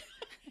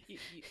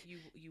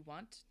 you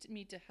want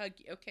me to hug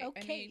you? Okay.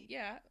 Okay. I mean,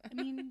 yeah. I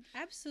mean,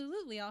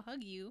 absolutely, I'll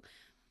hug you,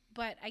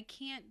 but I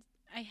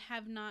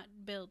have not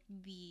built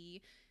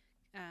the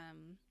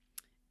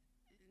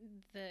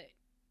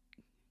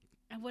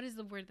what is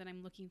the word that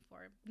I'm looking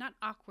for? Not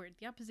awkward,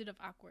 the opposite of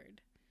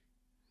awkward.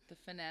 The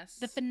finesse.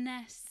 The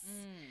finesse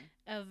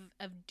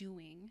of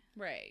doing.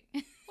 Right.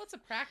 Well, it's a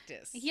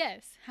practice.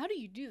 Yes. How do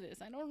you do this?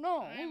 I don't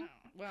know. I know.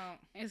 Well,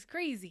 it's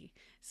crazy.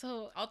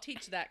 So I'll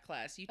teach that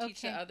class. You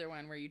teach Okay. the other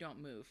one where you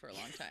don't move for a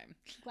long time.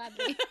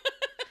 gladly.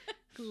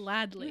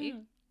 Gladly.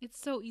 It's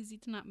so easy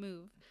to not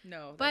move.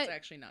 No, But- that's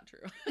actually not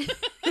true.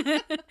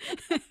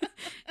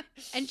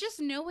 And just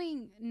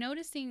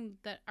noticing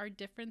that our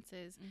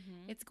differences,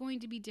 it's going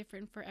to be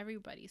different for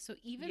everybody. So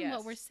even Yes.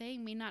 what we're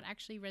saying may not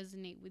actually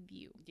resonate with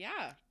you.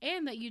 Yeah.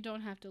 And that you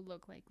don't have to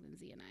look like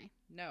Lindsay and I.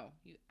 No,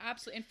 you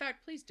absolutely. In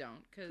fact, please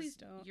don't, Please because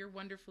don't. you're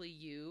wonderfully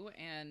you,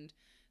 and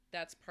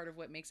that's part of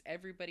what makes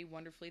everybody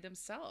wonderfully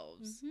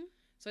themselves.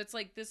 So it's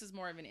like this is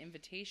more of an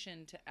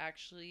invitation to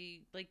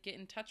actually like get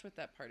in touch with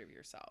that part of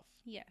yourself.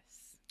 Yes.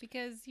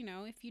 Because, you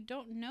know, if you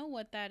don't know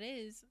what that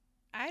is,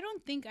 I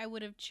don't think I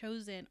would have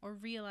chosen or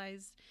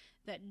realized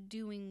that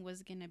doing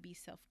was going to be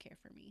self-care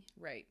for me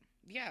Right.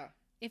 Yeah.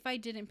 if I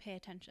didn't pay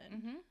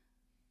attention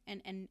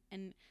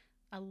and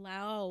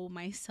allow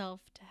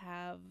myself to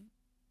have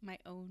my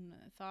own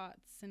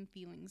thoughts and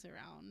feelings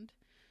around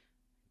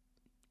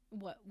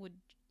what would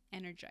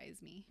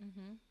energize me.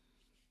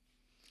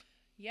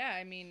 Yeah,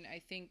 I mean,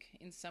 I think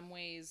in some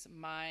ways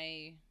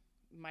my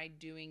my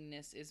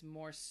doingness is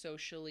more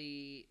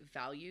socially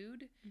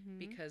valued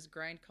because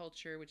grind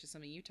culture, which is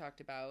something you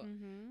talked about,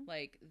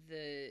 like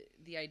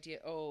the idea,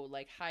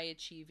 like high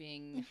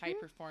achieving, high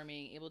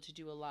performing, able to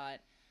do a lot,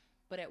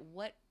 but at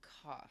what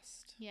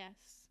cost? Yes.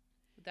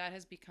 That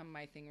has become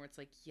my thing where it's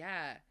like,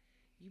 yeah,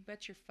 you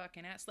bet your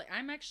fucking ass. Like,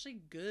 I'm actually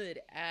good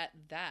at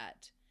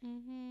that.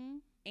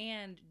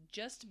 And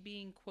just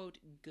being, quote,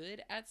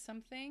 good at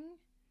something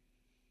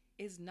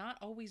is not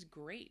always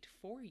great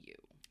for you.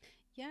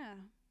 Yeah.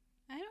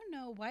 I don't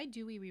know. Why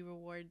do we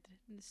reward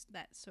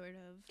that sort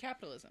of...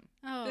 Capitalism.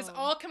 Oh. This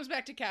all comes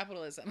back to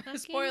capitalism.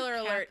 Spoiler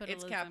alert,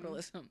 it's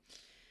capitalism.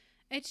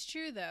 It's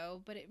true,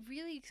 though, but it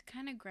really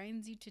kind of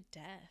grinds you to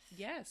death.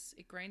 Yes,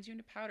 it grinds you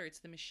into powder. It's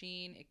the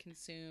machine. It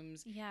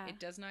consumes. Yeah. It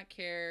does not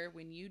care.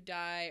 When you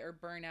die or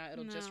burn out,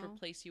 it'll just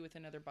replace you with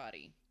another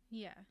body.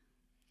 Yeah.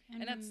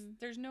 And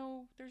there's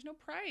no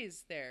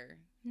prize there.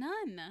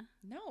 None.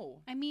 No.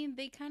 I mean,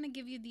 they kind of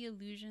give you the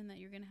illusion that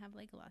you're going to have,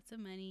 like, lots of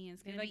money. And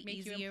it's going to be make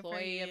easier you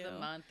employee for you. of the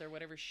month or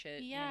whatever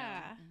shit.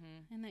 Yeah. You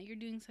know? And that you're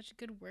doing such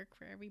good work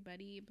for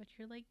everybody. But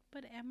you're like,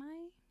 but am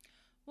I?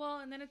 Well,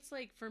 and then it's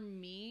like, for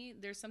me,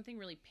 there's something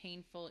really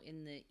painful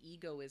in the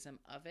egoism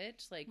of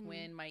it. Like,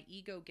 when my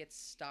ego gets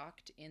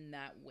stalked in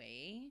that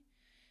way,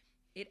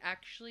 it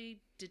actually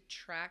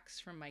detracts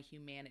from my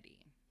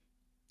humanity.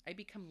 I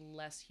become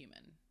less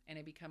human, and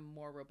I become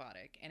more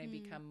robotic, and I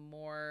become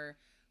more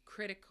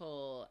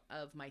critical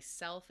of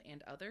myself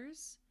and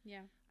others.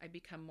 Yeah. I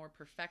become more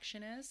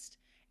perfectionist,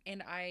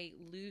 and I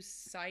lose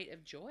sight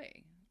of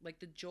joy. Like,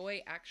 the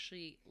joy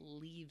actually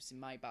leaves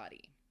my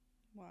body.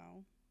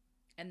 Wow.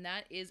 And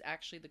that is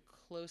actually the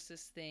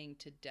closest thing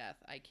to death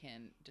I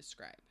can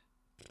describe.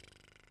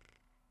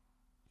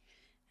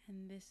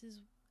 And this is,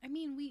 I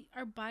mean,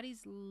 our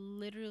bodies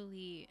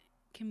literally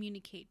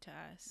communicate to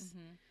us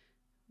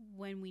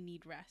when we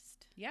need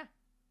rest. Yeah.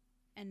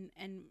 And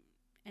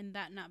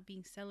that not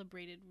being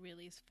celebrated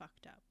really is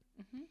fucked up.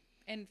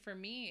 And for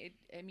me,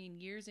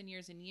 years and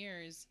years and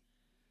years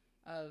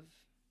of,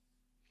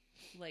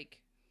 like,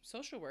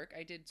 social work.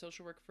 I did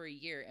social work for a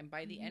year. And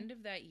by the end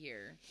of that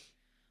year,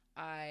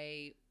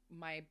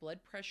 my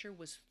blood pressure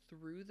was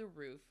through the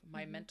roof.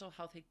 My mental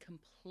health had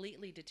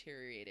completely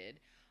deteriorated.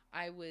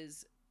 I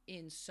was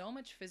in so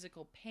much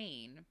physical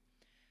pain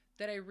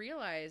that I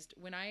realized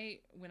when I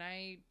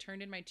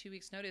turned in my 2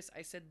 weeks notice,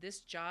 I said,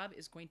 this job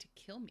is going to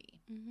kill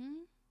me.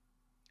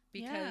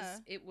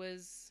 Because it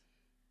was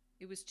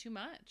too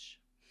much.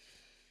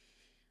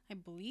 I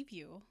believe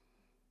you.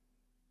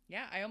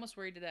 Yeah, I almost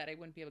worried that I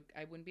wouldn't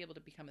be able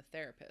to become a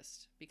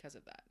therapist because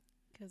of that.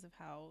 Because of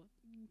how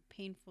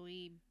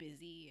painfully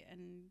busy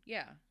and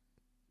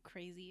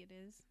crazy it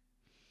is.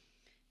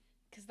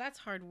 Because that's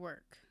hard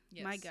work.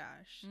 Yes. My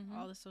gosh,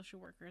 all the social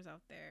workers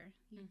out there,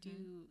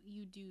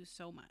 you do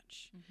so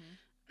much,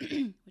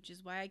 which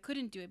is why I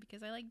couldn't do it,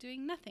 because I like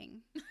doing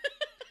nothing.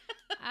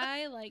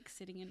 I like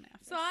sitting in my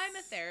office. So I'm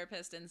a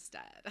therapist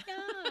instead.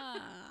 Yeah.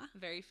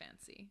 Very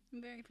fancy.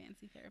 Very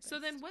fancy therapist. So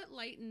then what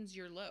lightens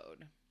your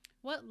load?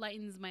 What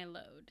lightens my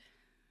load?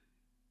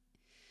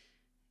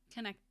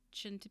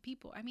 Connection to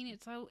people. I mean,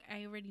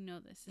 I already know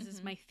this. This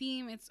is my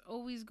theme. It's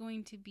always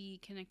going to be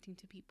connecting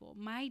to people.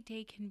 My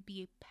day can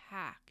be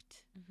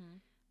packed,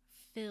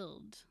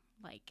 filled,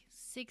 like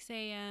 6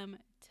 a.m.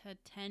 to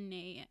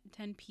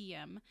 10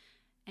 p.m.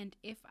 And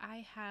if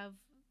I have,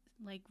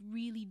 like,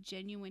 really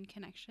genuine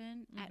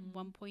connection at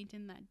one point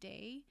in that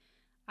day,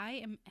 I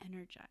am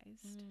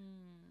energized.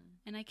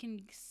 And I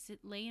can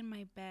lay in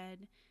my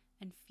bed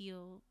and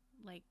feel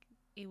like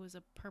it was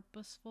a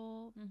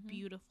purposeful,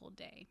 beautiful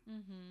day.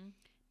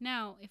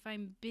 Now, if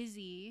I'm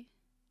busy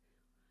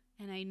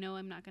and I know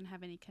I'm not going to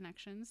have any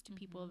connections to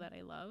people that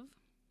I love,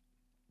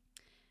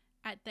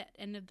 at the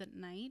end of the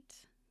night,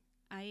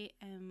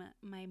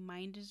 my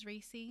mind is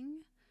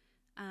racing.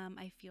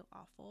 I feel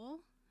awful.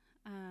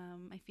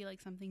 I feel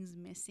like something's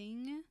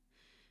missing,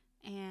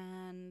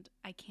 and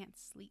I can't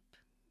sleep.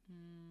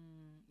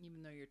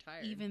 Even though you're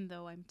tired. Even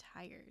though I'm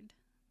tired.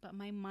 But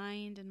my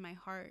mind and my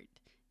heart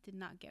did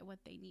not get what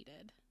they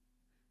needed.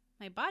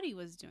 My body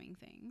was doing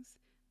things,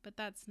 but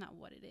that's not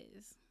what it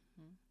is.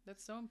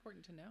 That's so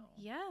important to know.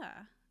 Yeah.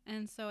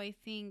 And so I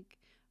think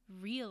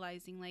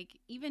realizing, like,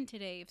 even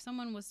today, if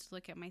someone was to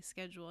look at my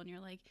schedule and you're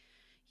like,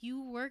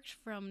 you worked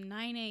from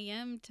 9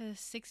 a.m. to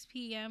 6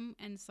 p.m.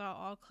 and saw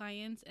all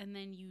clients, and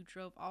then you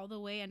drove all the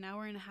way an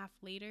hour and a half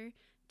later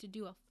to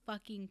do a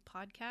fucking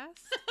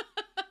podcast.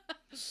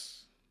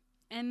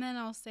 And then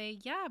I'll say,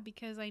 yeah,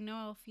 because I know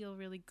I'll feel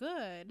really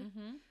good.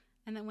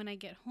 And then when I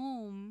get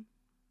home,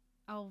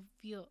 I'll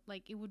feel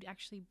like it would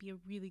actually be a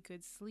really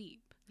good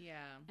sleep.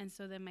 Yeah. And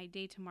so then my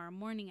day tomorrow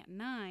morning at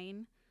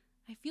 9,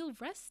 I feel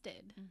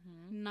rested.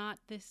 Not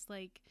this,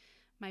 like,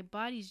 my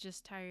body's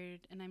just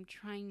tired and I'm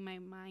trying my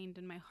mind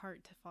and my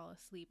heart to fall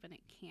asleep and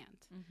it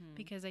can't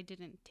because I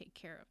didn't take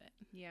care of it.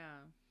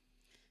 Yeah.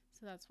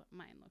 So that's what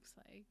mine looks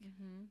like.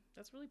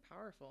 That's really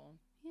powerful.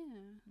 Yeah.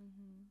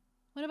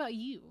 What about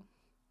you?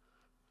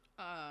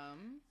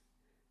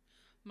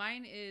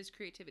 Mine is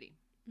creativity.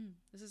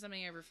 This is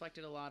something I've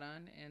reflected a lot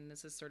on, and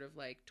this is sort of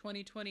like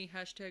 2020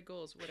 hashtag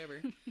goals,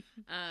 whatever.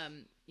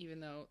 Even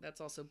though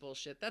that's also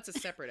bullshit. That's a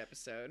separate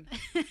episode.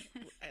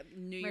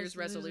 New Year's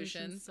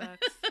resolutions.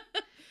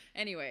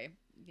 Anyway,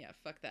 yeah,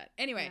 fuck that.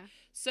 Anyway,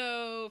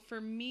 so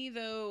for me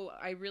though,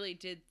 I really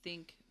did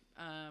think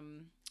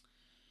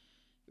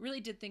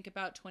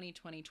about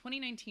 2020.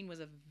 2019 was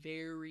a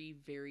very,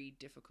 very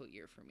difficult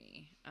year for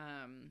me.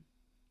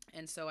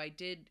 And so I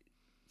did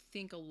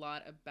think a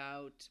lot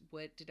about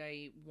what did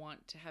I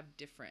want to have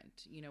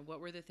different, you know, what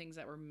were the things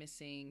that were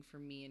missing for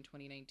me in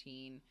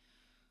 2019.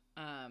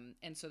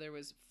 And so there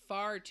was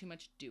far too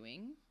much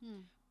doing,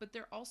 but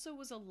there also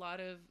was a lot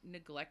of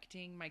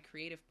neglecting my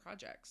creative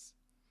projects.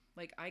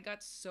 Like I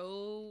got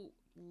so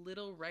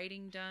little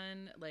writing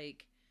done,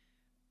 like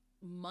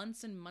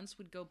months and months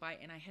would go by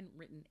and I hadn't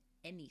written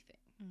anything.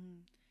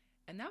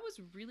 And that was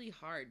really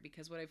hard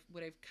because what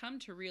I've come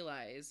to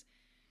realize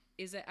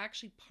is that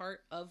actually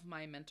part of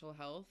my mental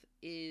health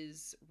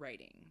is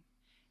writing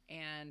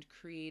and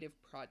creative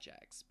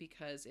projects,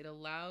 because it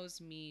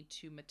allows me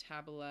to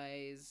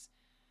metabolize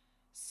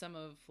some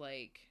of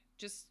like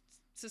just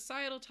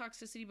societal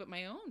toxicity, but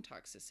my own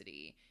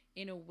toxicity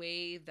in a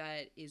way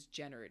that is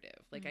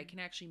generative. Like I can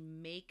actually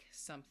make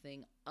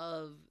something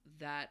of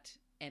that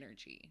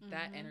energy,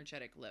 that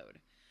energetic load.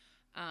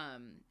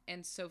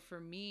 And so for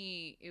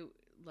me, it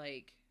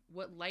like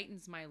what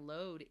lightens my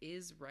load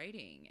is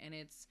writing. And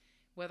it's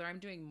whether I'm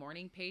doing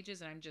morning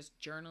pages and I'm just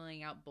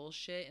journaling out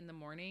bullshit in the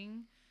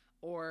morning,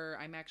 or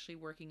I'm actually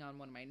working on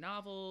one of my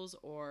novels,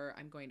 or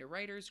I'm going to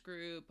writers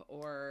group,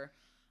 or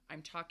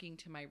I'm talking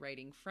to my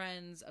writing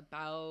friends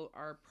about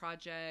our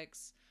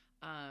projects.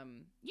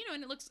 You know,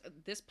 and it looks,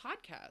 this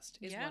podcast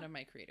is one of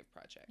my creative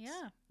projects.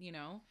 Yeah. You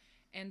know?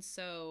 And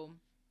so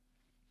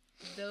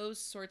those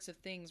sorts of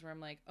things where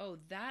I'm like, oh,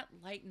 that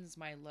lightens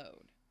my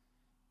load.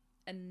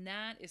 And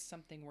that is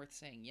something worth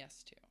saying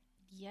yes to.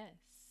 Yes.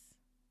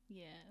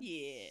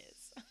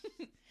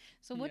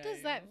 So what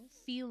does that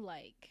feel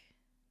like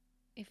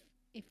if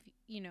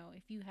you know,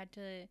 if you had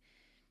to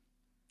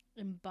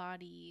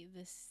embody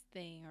this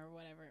thing or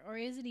whatever, or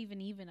is it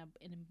even an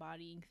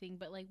embodying thing,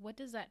 but like what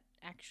does that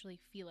actually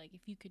feel like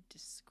if you could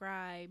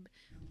describe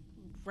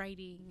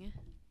writing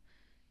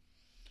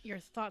your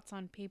thoughts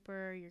on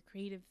paper, your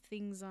creative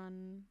things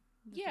on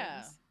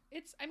things?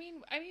 It's I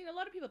mean a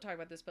lot of people talk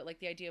about this, but like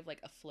the idea of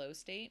like a flow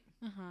state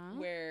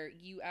where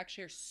you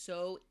actually are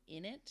so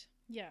in it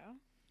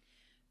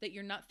that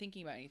you're not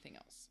thinking about anything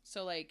else.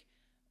 So like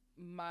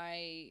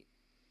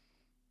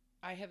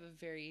I have a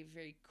very,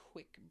 very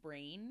quick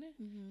brain,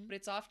 but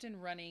it's often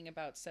running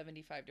about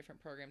 75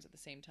 different programs at the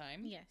same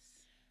time. Yes.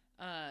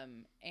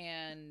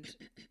 And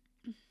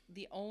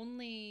the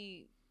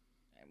only,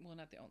 well,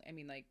 not the only, I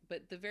mean like,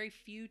 but the very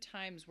few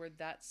times where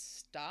that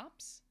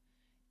stops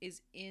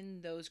is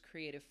in those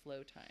creative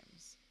flow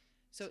times.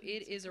 So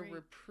it is a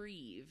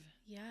reprieve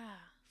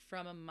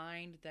from a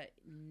mind that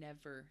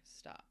never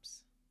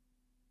stops.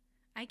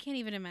 I can't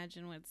even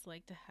imagine what it's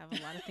like to have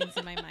a lot of things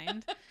in my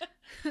mind.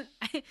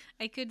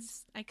 I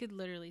could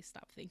literally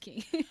stop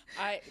thinking.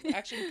 I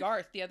actually,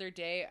 Garth, the other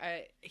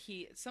day,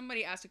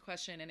 somebody asked a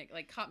question and it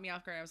like caught me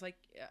off guard. I was like,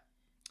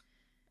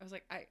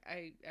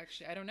 I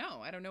don't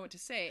know. I don't know what to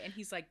say. And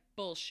he's like,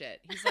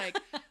 bullshit. He's like,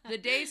 the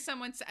day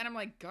someone said, and I'm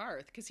like,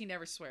 Garth, because he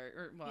never swears.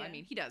 Or, well, I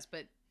mean, he does,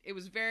 but it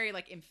was very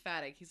like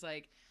emphatic. He's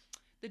like,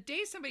 the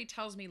day somebody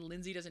tells me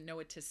Lindsay doesn't know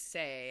what to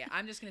say,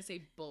 I'm just going to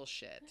say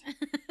bullshit.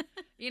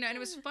 You know, and it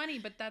was funny,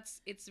 but there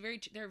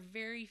are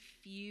very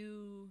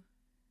few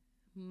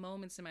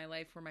moments in my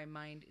life where my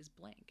mind is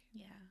blank.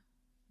 Yeah.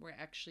 Where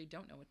I actually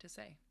don't know what to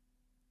say.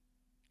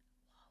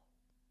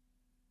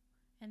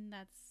 Whoa. And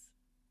that's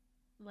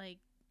like...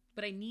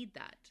 But I need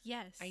that.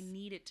 Yes. I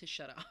need it to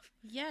shut off.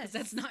 Yes.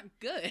 Because that's not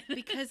good.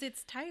 Because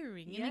it's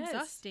tiring and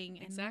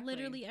exhausting and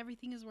literally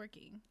everything is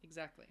working.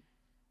 Exactly.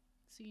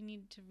 So you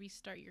need to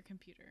restart your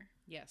computer.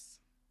 Yes.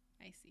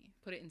 I see.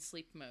 Put it in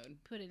sleep mode.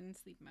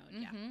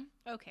 Yeah.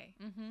 Okay.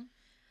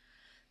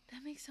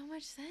 That makes so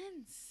much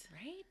sense.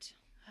 Right?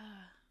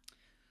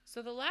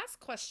 So the last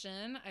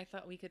question I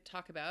thought we could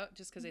talk about,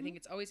 just because I think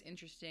it's always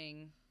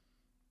interesting,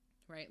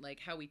 right? Like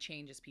how we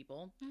change as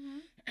people.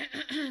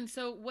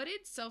 So what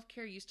did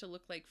self-care used to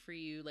look like for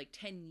you like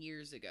 10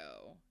 years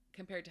ago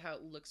compared to how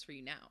it looks for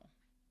you now?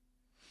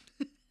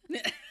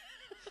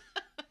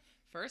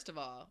 First of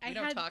all, we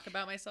don't talk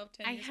about myself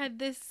 10 years ago. I had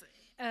this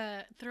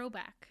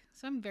throwback.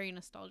 So I'm very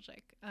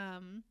nostalgic.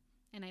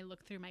 And I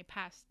look through my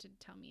past to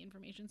tell me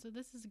information. So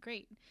this is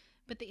great.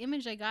 But the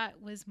image I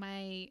got was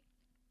my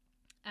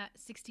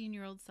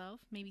 16-year-old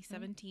self, maybe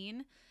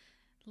 17,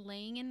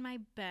 laying in my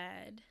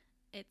bed.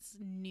 It's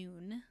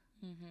noon.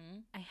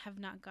 I have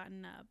not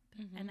gotten up.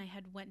 And I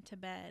had went to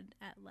bed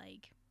at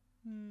like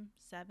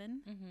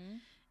 7.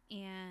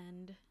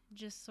 And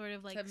just sort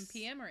of like 7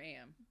 p.m. or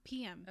a.m.?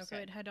 p.m. Okay. So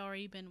it had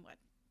already been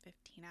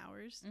 15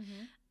 hours.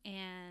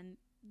 And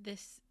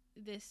this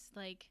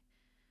like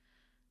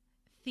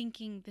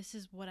thinking this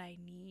is what I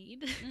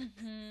need.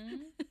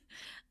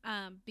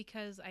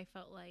 Because I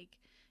felt like,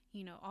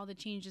 you know, all the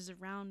changes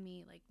around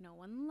me, like no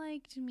one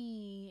liked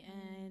me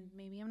and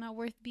maybe I'm not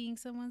worth being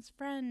someone's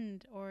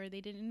friend, or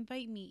they didn't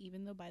invite me,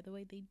 even though, by the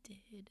way, they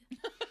did.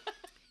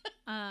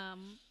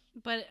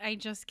 But I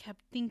just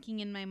kept thinking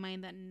in my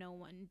mind that no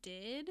one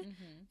did.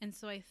 And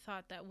so I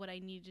thought that what I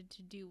needed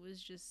to do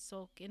was just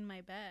sulk in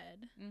my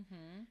bed.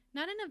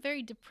 Not in a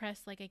very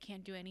depressed, like I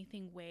can't do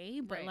anything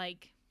way, but Right.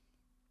 like,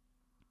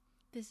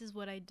 this is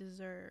what I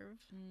deserve.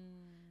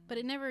 But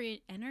it never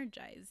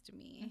energized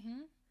me.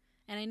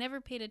 And I never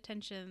paid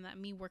attention that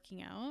me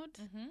working out,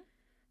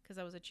 because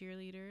I was a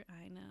cheerleader,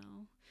 I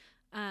know,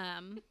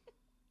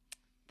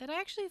 that I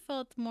actually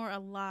felt more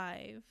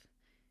alive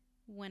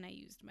when I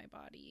used my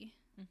body.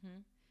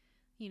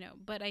 You know,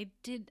 but I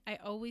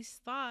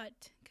always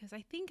thought, because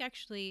I think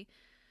actually,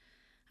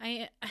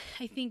 I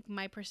think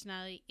my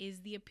personality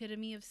is the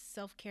epitome of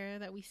self-care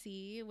that we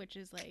see, which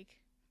is like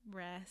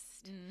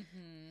rest,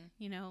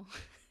 you know,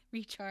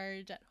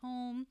 recharge at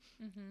home,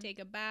 take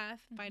a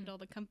bath, find all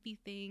the comfy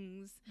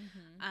things,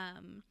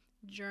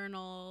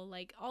 journal,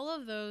 like all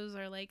of those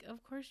are like,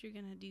 of course you're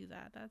gonna do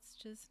that. That's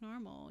just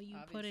normal. You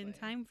put in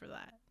Obviously. time for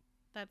that.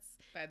 That's,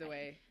 By the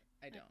way,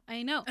 I don't.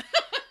 I know.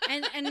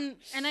 and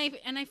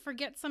I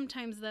forget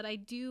sometimes that I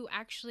do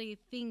actually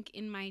think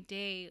in my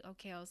day,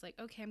 okay, I was like,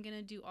 okay, I'm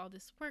gonna do all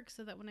this work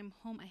so that when I'm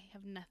home I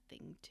have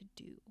nothing to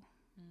do.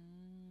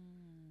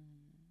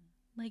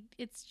 Like,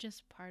 it's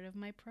just part of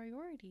my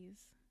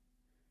priorities.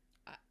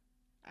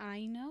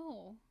 I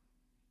know.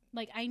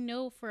 Like, I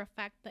know for a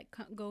fact that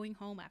going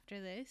home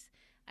after this,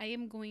 I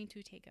am going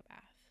to take a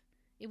bath.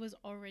 It was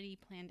already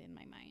planned in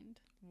my mind.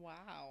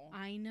 Wow.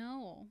 I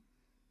know.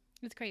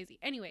 It's crazy.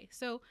 Anyway,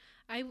 so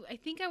I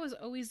think I was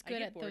always good I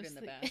get at bored those in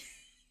the things. bath.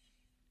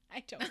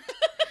 I don't.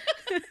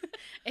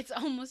 It's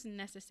almost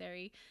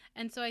necessary.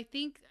 And so I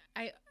think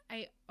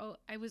I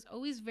was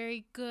always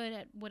very good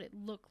at what it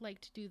looked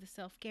like to do the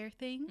self-care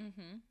thing.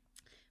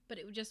 But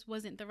it just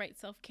wasn't the right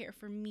self-care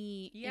for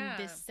me in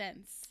this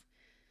sense.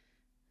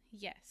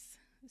 Yes.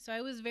 So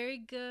I was very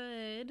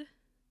good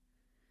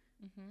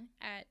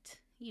at,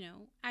 you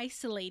know,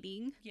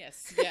 isolating.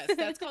 Yes,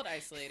 that's called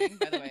isolating,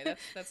 by the way.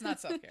 That's not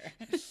self-care.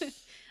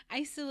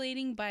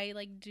 Isolating by,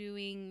 like,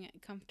 doing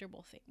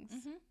comfortable things.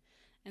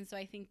 And so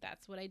I think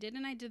that's what I did.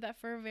 And I did that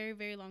for a very,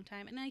 very long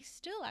time. And I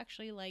still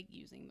actually like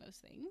using those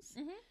things.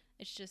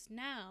 It's just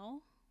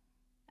now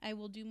I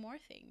will do more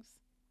things.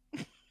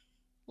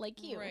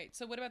 Like you. Right.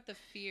 So what about the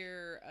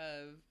fear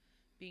of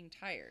being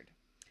tired?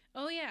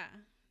 Oh, yeah.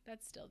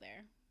 That's still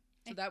there.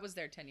 So that was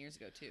there 10 years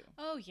ago, too.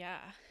 Oh, yeah.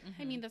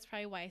 I mean, that's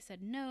probably why I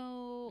said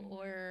no.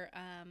 Or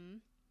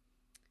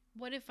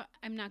what if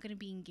I'm not going to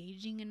be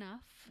engaging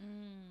enough?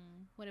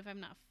 What if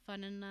I'm not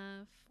fun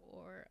enough?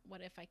 Or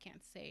what if I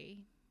can't say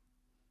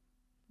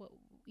what,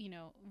 you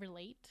know,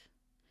 relate?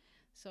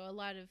 So a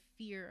lot of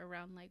fear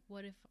around, like,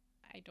 what if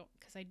I don't,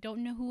 because I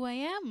don't know who I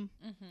am.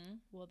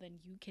 Well, then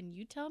can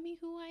you tell me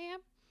who I am?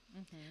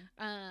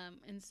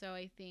 And so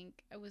I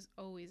think I was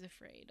always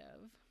afraid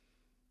of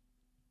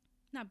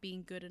not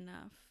being good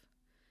enough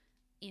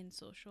in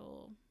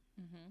social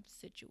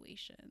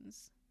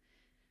situations,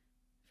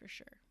 for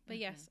sure. But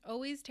yes,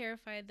 always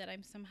terrified that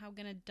I'm somehow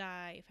gonna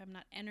die if I'm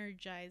not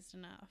energized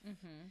enough.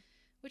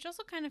 Which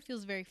also kind of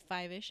feels very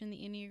 5-ish in the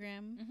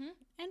Enneagram,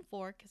 and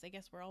 4, because I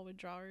guess we're all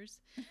withdrawers.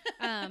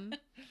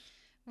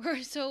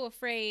 We're so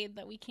afraid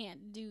that we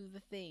can't do the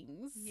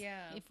things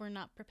if we're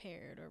not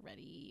prepared or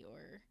ready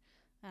or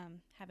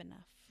have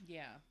enough.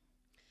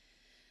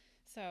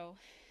 So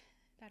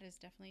that is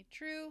definitely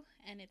true,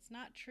 and it's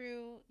not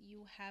true.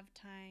 You have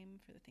time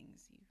for the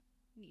things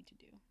you need to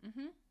do.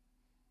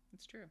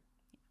 It's true.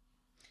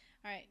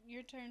 All right,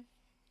 your turn.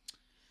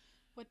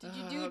 What did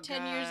you do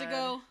 10 years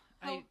ago?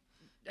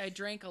 I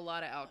drank a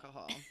lot of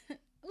alcohol.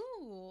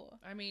 Ooh.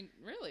 I mean,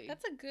 really.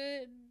 That's a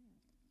good...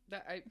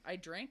 I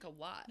drank a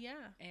lot. Yeah.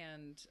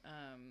 And,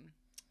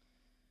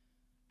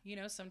 you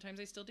know, sometimes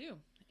I still do.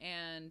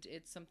 And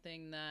it's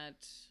something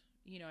that,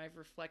 you know, I've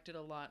reflected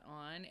a lot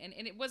on.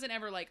 And it wasn't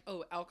ever like,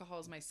 oh, alcohol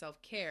is my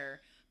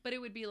self-care. But it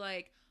would be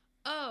like,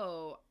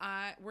 oh,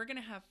 we're going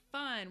to have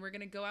fun. We're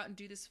going to go out and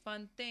do this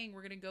fun thing.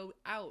 We're going to go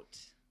out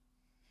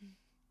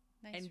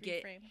Nice and reframe.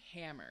 get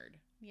hammered.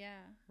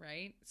 Yeah.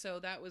 Right? So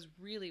that was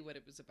really what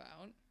it was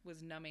about,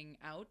 was numbing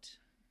out,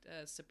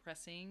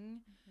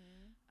 suppressing,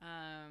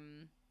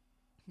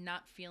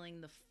 not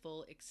feeling the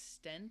full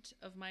extent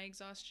of my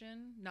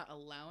exhaustion, not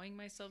allowing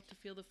myself to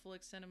feel the full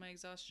extent of my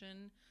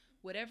exhaustion,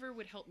 whatever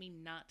would help me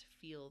not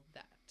feel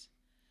that.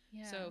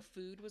 Yeah. So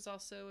food was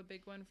also a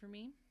big one for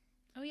me.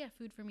 Oh, yeah,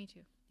 food for me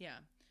too. Yeah.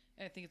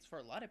 And I think it's for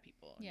a lot of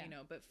people, Yeah. you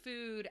know, but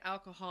food,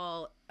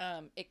 alcohol,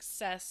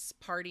 excess,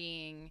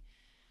 partying,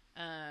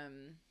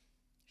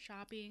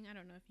 Shopping. I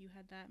don't know if you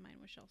had that. Mine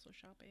was also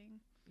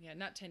shopping. yeah,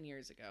 not 10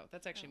 years ago.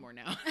 That's actually more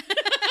now.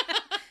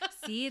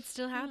 See, it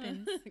still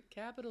happens.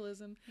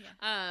 Capitalism.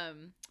 Yeah.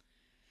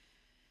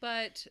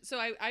 But so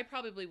I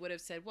probably would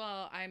have said,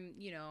 well,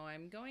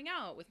 I'm going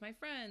out with my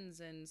friends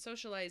and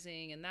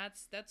socializing, and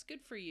that's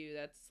good for you.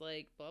 That's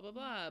like blah, blah,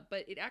 blah.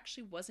 But it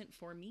actually wasn't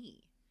for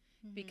me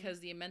because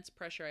the immense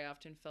pressure I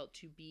often felt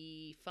to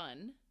be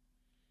fun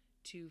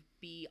to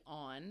be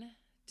on,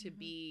 to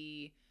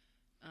be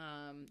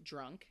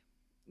drunk,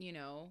 you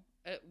know,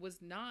 it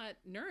was not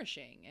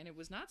nourishing and it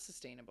was not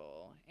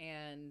sustainable.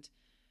 And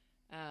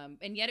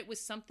yet it was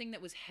something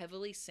that was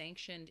heavily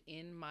sanctioned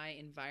in my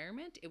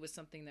environment. It was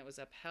something that was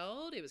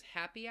upheld. It was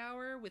happy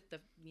hour with the,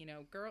 you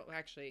know,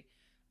 actually,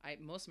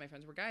 most of my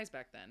friends were guys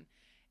back then.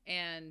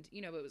 And,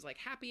 you know, it was like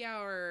happy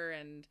hour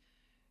and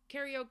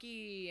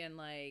karaoke and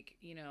like,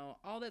 you know,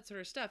 all that sort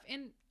of stuff.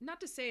 And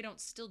not to say I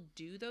don't still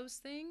do those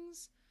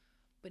things,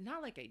 but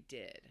not like I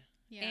did.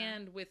 Yeah.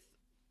 And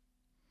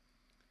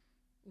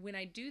when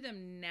I do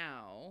them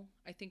now,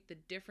 I think the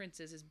difference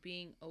is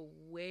being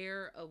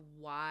aware of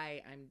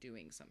why I'm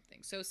doing something.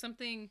 So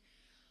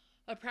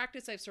a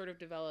practice I've sort of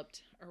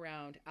developed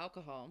around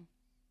alcohol,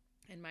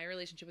 and my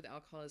relationship with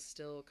alcohol is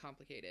still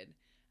complicated,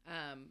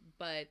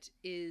 but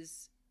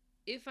is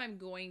if I'm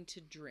going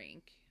to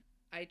drink,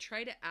 I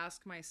try to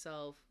ask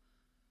myself,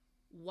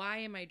 why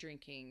am I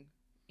drinking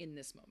in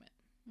this moment?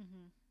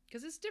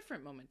 Because it's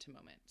different moment to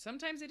moment.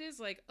 Sometimes it is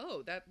like,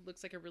 oh, that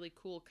looks like a really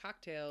cool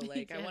cocktail.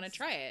 Like, yes. I want to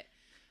try it.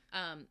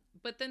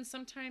 But then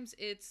sometimes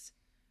it's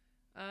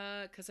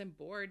because I'm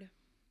bored.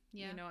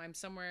 Yeah. You know, I'm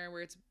somewhere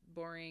where it's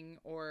boring,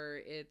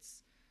 or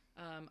it's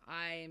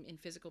I'm in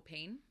physical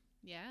pain.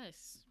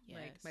 Yes.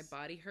 Like my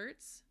body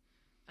hurts.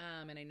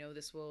 And I know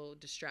this will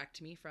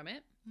distract me from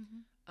it.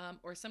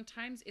 Or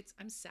sometimes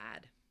I'm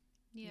sad.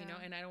 Yeah. You know,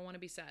 and I don't want to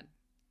be sad.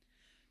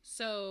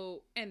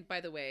 So, and by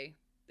the way,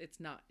 it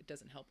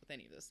doesn't help with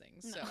any of those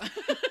things. No.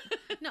 So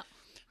no.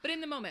 But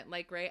in the moment,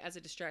 like, right, as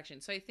a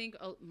distraction. So I think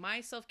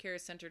my self-care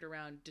is centered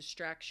around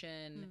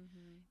distraction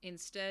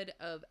instead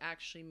of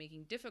actually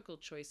making difficult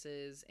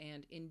choices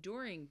and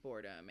enduring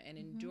boredom and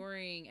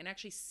enduring and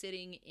actually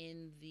sitting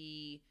in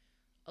the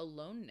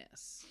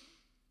aloneness.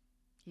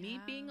 Yeah. Me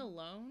being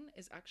alone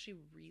is actually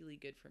really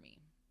good for me.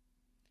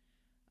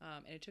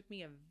 And it took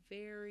me a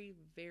very,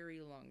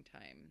 very long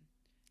time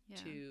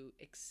to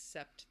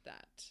accept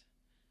that.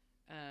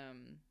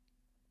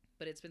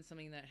 But it's been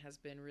something that has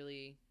been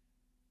really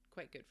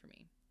quite good for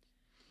me.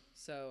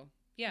 So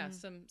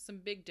some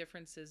big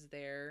differences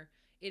there.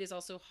 It is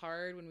also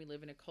hard when we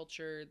live in a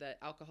culture that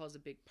alcohol is a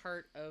big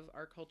part of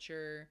our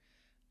culture.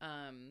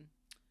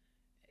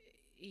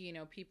 You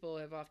know, people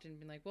have often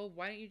been like, well,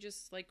 why don't you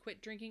just like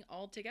quit drinking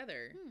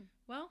altogether?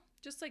 Well,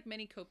 just like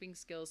many coping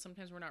skills,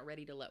 sometimes we're not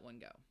ready to let one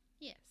go.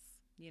 Yes.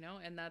 You know,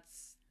 and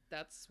that's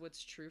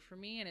what's true for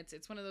me. And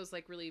it's one of those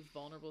like really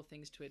vulnerable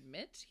things to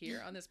admit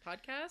here on this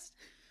podcast.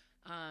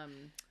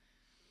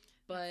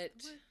 But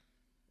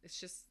it's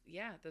just,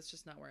 that's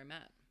just not where I'm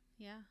at.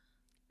 Yeah.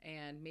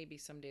 And maybe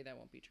someday that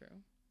won't be true.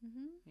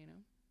 You know?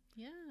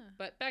 Yeah.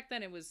 But back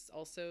then it was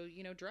also,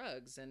 you know,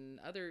 drugs and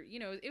other, you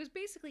know, it was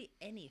basically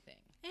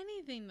anything.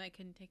 Anything that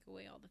can take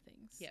away all the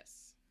things.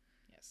 Yes.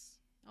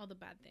 All the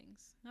bad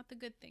things. Not the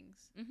good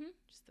things.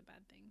 Just the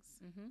bad things.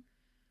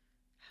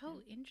 How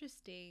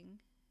interesting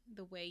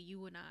the way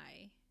you and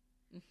I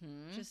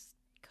just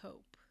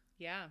cope.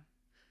 Yeah.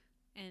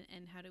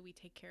 And how do we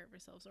take care of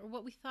ourselves, or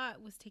what we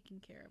thought was taking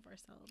care of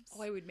ourselves.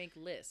 Oh, I would make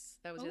lists.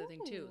 That was the other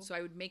thing too. So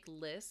I would make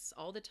lists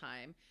all the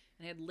time,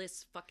 and I had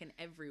lists fucking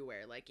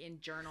everywhere, like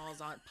in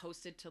journals,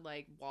 posted to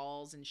like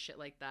walls and shit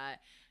like that.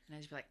 And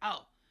I'd just be like,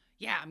 oh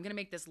yeah, I'm gonna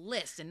make this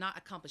list and not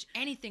accomplish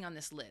anything on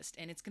this list,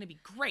 and it's gonna be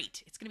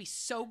great. It's gonna be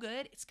so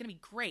good. It's gonna be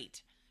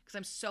great because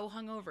I'm so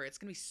hungover. It's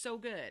gonna be so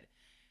good.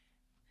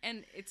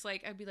 And it's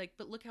like I'd be like,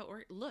 but look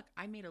look,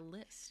 I made a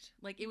list.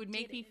 Like it would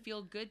make me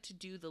feel good to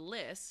do the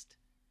list.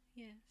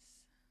 Yes.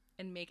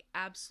 And make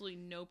absolutely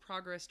no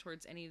progress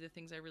towards any of the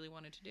things I really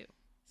wanted to do.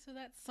 So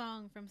that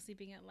song from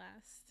Sleeping at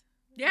Last.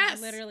 Yes.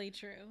 Is literally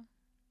true.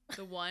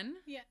 The one?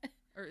 Yeah.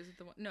 Or is it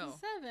the one? No.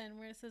 The 7,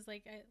 where it says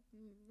like,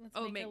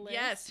 let's make a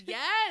list.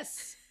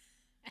 Yes.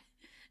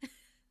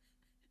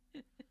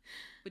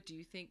 But do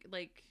you think,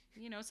 like,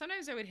 you know,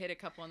 sometimes I would hit a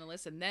couple on the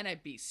list and then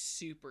I'd be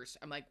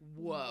I'm like,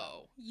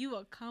 whoa. You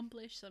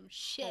accomplished some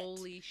shit.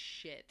 Holy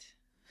shit.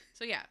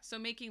 So yeah, so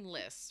making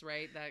lists,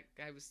 right?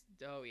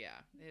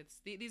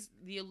 It's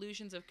the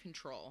illusions of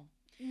control.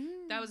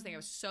 That was the thing. I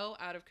was so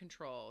out of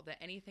control that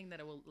anything that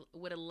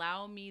would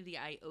allow me the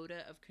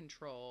iota of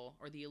control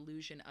or the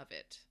illusion of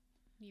it,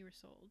 you were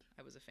sold.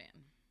 I was a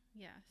fan.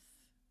 Yes.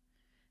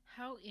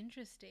 How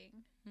interesting.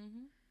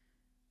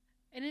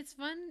 And it's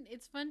fun.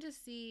 It's fun to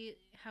see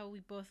how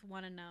we both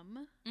want to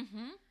numb,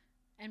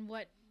 and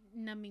what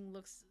numbing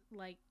looks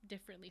like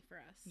differently for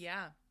us.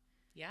 Yeah.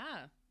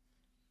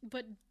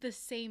 But it's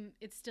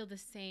still the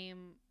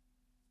same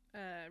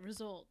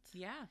result.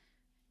 Yeah.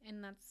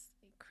 And that's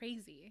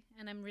crazy.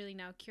 And I'm really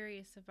now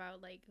curious about,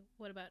 like,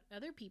 what about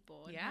other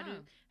people? And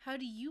how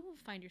do you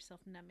find yourself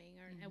numbing?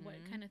 And what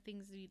kind of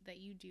things that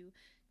you do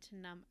to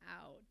numb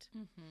out?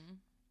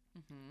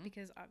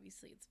 Because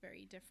obviously it's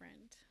very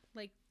different.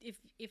 Like, if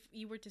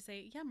you were to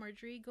say, yeah,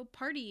 Marjorie, go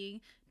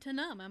partying to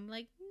numb. I'm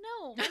like,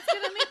 no, that's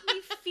going to make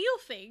me feel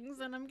things.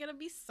 And I'm going to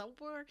be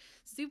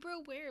super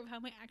aware of how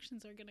my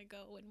actions are going to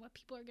go and what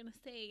people are going to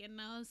say. And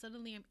now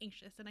suddenly I'm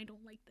anxious and I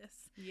don't like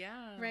this.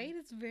 Yeah. Right?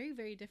 It's very,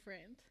 very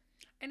different.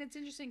 And it's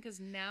interesting because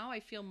now I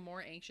feel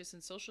more anxious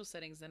in social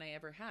settings than I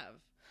ever have.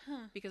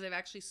 Because I've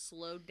actually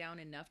slowed down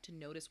enough to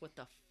notice what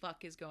the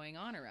fuck is going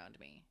on around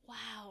me.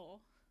 Wow.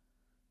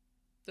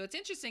 So it's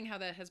interesting how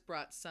that has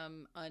brought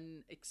some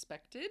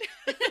unexpected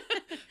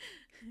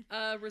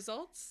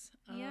results.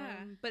 Yeah.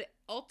 But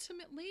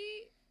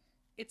ultimately,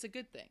 it's a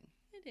good thing.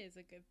 It is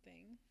a good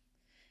thing.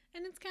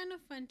 And it's kind of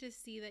fun to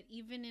see that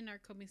even in our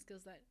coping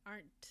skills that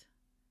aren't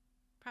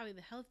probably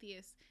the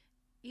healthiest,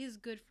 is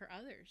good for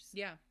others.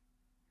 Yeah.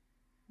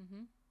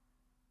 Mm-hmm.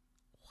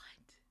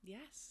 What?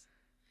 Yes.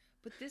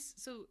 But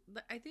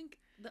I think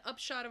the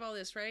upshot of all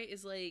this, right,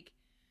 is like,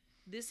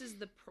 this is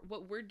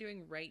what we're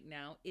doing right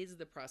now is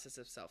the process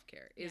of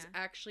self-care, is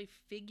actually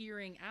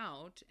figuring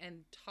out and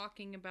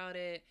talking about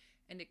it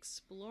and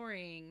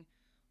exploring,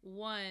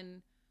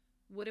 one,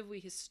 what have we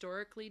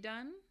historically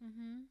done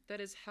that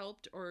has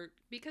helped, or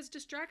because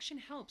distraction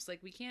helps.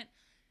 Like, we can't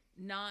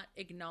not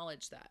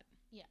acknowledge that.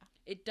 Yeah.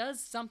 It does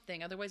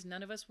something, otherwise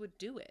none of us would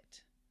do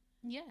it.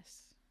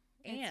 Yes.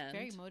 And it's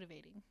very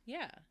motivating.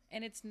 Yeah.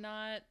 And it's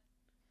not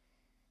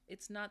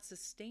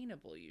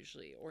sustainable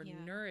usually, or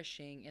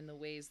nourishing in the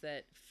ways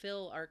that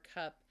fill our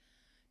cup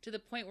to the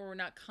point where we're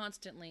not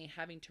constantly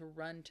having to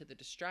run to the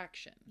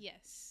distraction.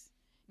 Yes.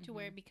 To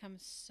where it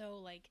becomes so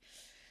like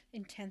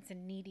intense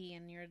and needy,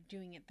 and you're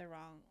doing it the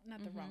wrong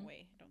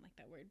way. I don't like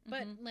that word.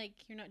 But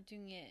like, you're not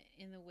doing it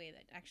in the way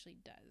that actually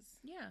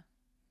does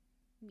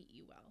meet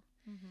you well.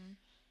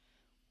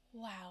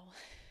 Wow.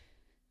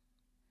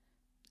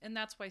 And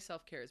that's why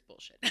self-care is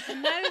bullshit.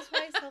 And that is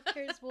why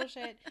self-care is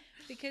bullshit,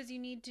 because you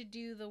need to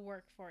do the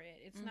work for it.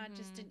 It's not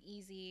just an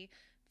easy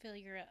fill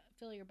your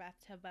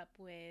bathtub up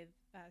with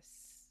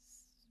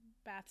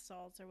bath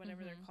salts or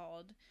whatever they're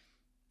called,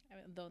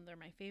 though they're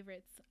my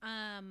favorites.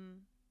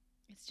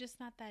 It's just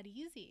not that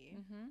easy.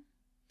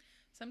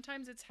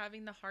 Sometimes it's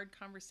having the hard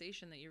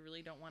conversation that you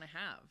really don't want to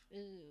have.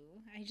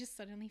 Ooh, I just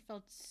suddenly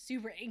felt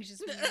super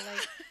anxious when you're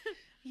like,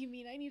 you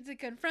mean I need to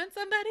confront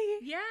somebody?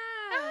 Yeah.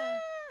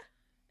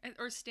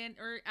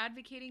 Or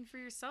advocating for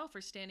yourself,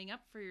 or standing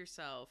up for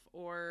yourself,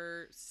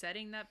 or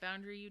setting that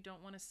boundary you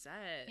don't want to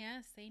set.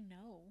 Yeah, say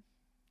no.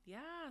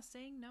 Yeah,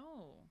 saying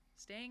no.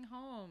 Staying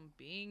home,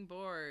 being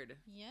bored.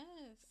 Yes.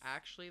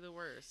 Actually the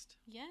worst.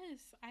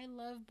 Yes, I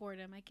love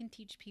boredom. I can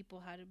teach people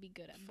how to be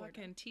good at boredom.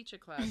 Fucking teach a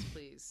class,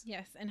 please.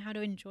 Yes, and how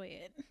to enjoy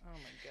it. Oh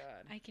my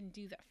god. I can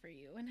do that for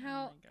you. And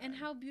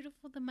how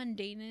beautiful the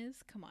mundane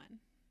is. Come on.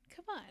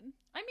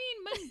 I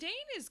mean, mundane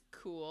is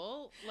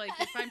cool. Like,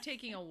 if I'm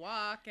taking a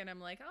walk and I'm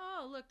like,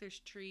 oh, look, there's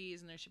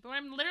trees and there's shit. But when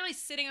I'm literally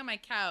sitting on my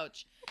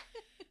couch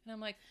and I'm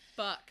like,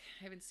 fuck,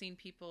 I haven't seen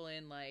people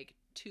in like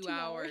 2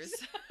 hours.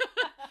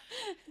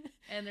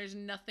 And there's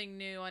nothing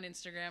new on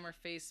Instagram or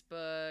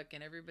Facebook,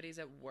 and everybody's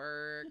at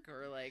work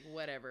or like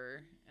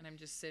whatever. And I'm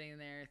just sitting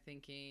there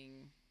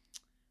thinking,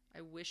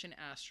 I wish an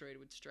asteroid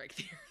would strike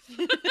the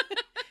Earth.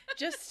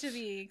 Just to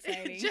be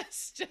exciting.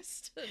 just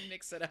to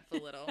mix it up a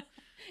little.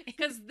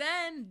 Because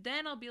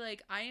then I'll be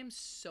like, I am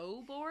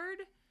so bored,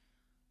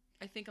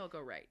 I think I'll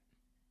go right.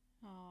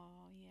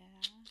 Oh, yeah.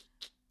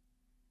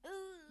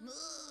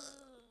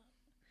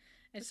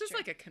 This is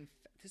like a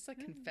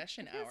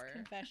confession hour.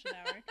 Confession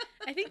hour.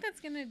 I think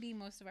that's going to be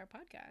most of our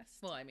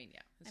podcast. Well, I mean,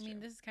 yeah. I mean,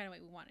 this is kind of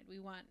what we wanted. We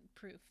want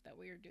proof that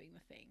we are doing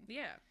the thing.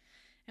 Yeah.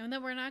 And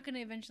that we're not going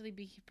to eventually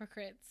be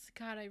hypocrites.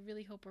 God, I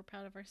really hope we're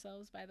proud of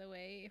ourselves, by the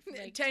way. If,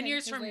 like, 10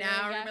 years from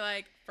now, we're going to be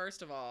like,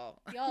 first of all,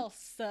 y'all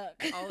suck.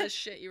 All this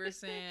shit you were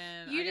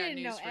saying, you I got didn't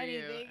news know for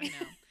anything. you.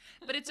 I know.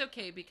 But it's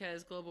okay,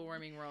 because global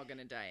warming, we're all going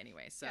to die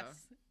anyway. So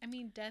yes. I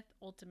mean, death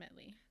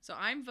ultimately. So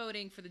I'm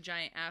voting for the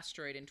giant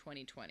asteroid in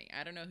 2020.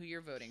 I don't know who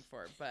you're voting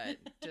for, but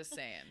just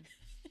saying.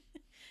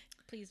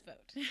 Please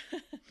vote.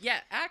 Yeah,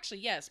 actually,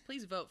 yes.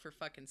 Please vote for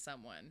fucking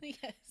someone.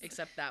 Yes.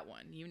 Except that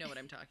one. You know what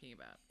I'm talking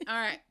about. All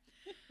right.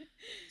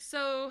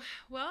 So,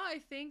 well, I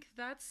think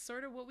that's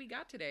sort of what we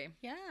got today.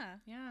 Yeah.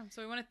 Yeah.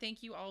 So we want to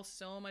thank you all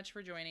so much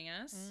for joining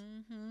us.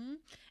 Mm-hmm.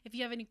 If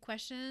you have any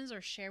questions,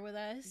 or share with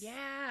us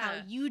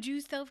how you do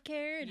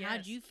self-care and how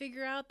did you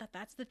figure out that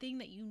that's the thing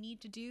that you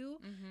need to do,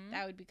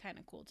 that would be kind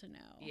of cool to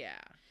know. Yeah.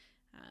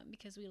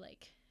 Because we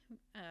like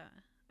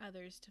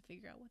others to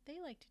figure out what they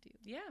like to do.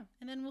 Yeah.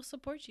 And then we'll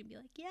support you and be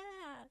like, yeah,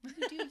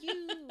 you do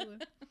you.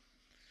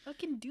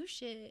 Fucking do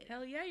shit.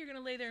 Hell yeah, you're gonna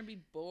lay there and be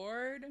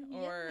bored.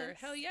 Yes. Or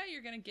hell yeah,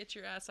 you're gonna get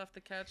your ass off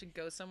the couch and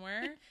go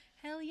somewhere.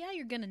 Hell yeah,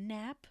 you're gonna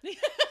nap.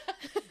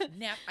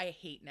 Nap. I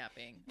hate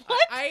napping.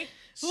 What? I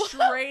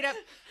straight up.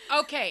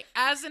 Okay,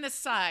 as an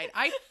aside,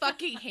 I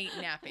fucking hate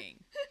napping.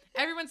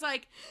 Everyone's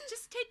like,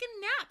 just take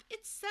a nap.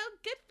 It's so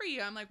good for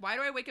you. I'm like, why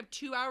do I wake up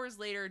 2 hours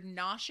later,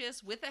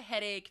 nauseous, with a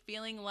headache,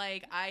 feeling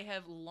like I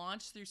have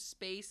launched through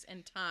space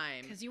and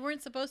time? Because you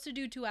weren't supposed to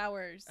do 2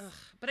 hours. Ugh,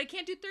 but I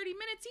can't do 30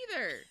 minutes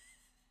either.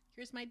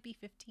 Yours might be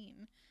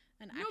 15.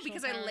 No,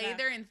 because I lay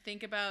there and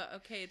think about,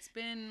 okay, it's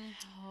been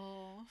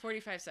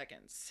 45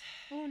 seconds.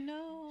 Oh,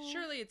 no.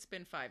 Surely it's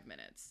been 5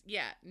 minutes.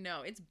 Yeah,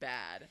 no, it's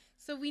bad.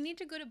 So we need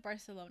to go to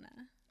Barcelona.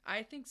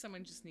 I think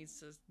someone just needs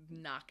to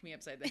knock me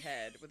upside the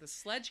head with a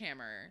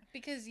sledgehammer.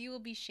 Because you will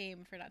be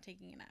shamed for not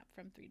taking a nap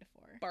from 3 to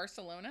 4.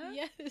 Barcelona?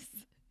 Yes.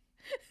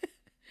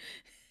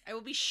 I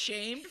will be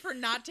shamed for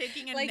not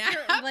taking a like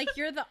nap.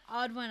 you're the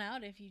odd one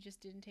out if you just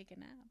didn't take a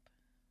nap.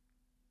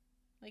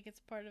 Like it's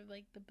part of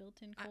like the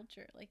built-in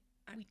culture.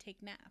 We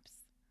take naps.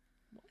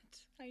 What?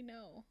 I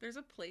know. There's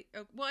a place.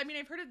 Oh, well, I mean,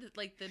 I've heard of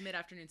the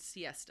mid-afternoon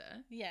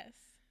siesta, Yes.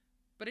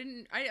 but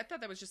I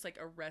thought that was just like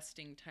a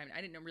resting time.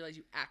 I didn't realize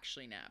you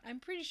actually nap. I'm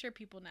pretty sure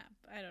people nap.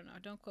 I don't know.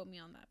 Don't quote me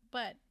on that.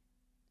 But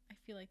I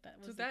feel like that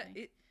was So the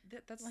thing.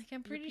 that's Like I'm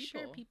your pretty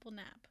sure people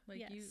nap. Like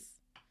yes.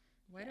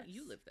 Why don't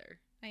you Yes. live there?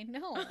 I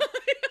know.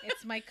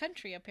 It's my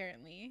country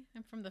apparently.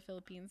 I'm from the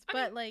Philippines. I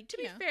But mean, like to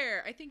be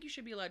fair, I think you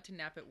should be allowed to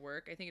nap at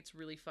work. I think it's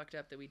really fucked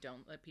up that we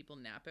don't let people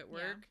nap at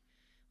work. Yeah.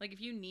 Like if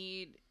you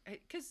need,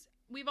 because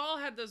we've all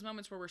had those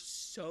moments where we're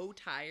so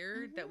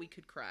tired that we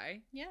could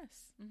cry.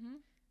 Yes. Mm-hmm.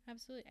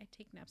 Absolutely. I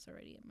take naps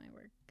already at my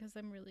work because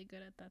I'm really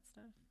good at that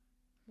stuff.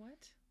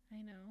 What?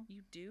 I know.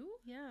 You do?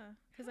 Yeah,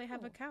 because I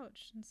have a How?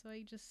 couch, and so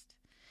I just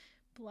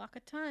block a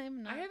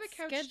time. Not I have a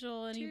couch,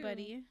 schedule too.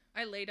 anybody.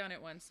 I laid on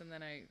it once and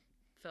then I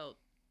felt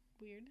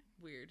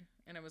Weird.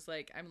 and I was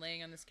like, I'm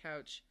laying on this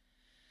couch.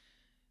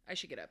 I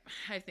should get up.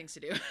 I have things to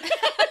do.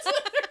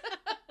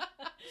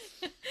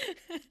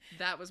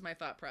 That was my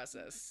thought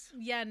process.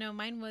 Yeah, no,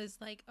 mine was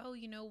like, oh,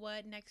 you know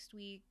what? Next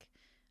week,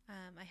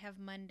 I have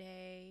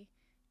Monday,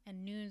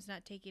 and noon's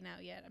not taken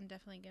out yet. I'm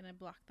definitely gonna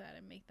block that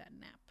and make that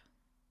nap.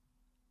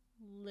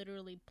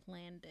 Literally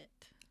planned it.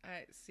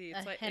 I see.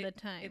 It's Ahead of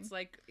time. It's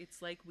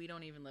like we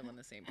don't even live on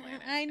the same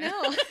planet. I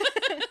know.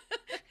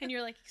 And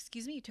you're like,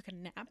 excuse me, you took a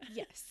nap?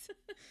 Yes.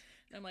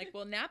 I'm like,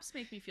 well, naps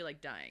make me feel like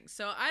dying.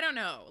 So I don't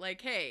know.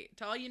 Like, hey,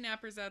 to all you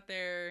nappers out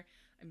there,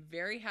 I'm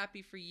very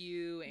happy for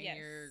you and Yes.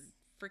 your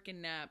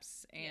freaking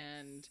naps.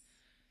 And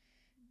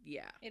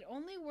yeah. It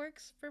only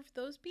works for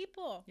those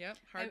people. Yep.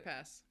 Hard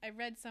pass. I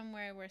read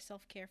somewhere where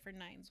self-care for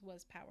nines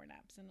was power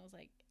naps, and I was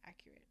like,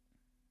 accurate.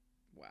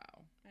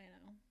 Wow. I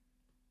know.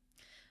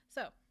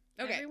 So,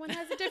 Okay. everyone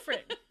has a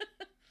different.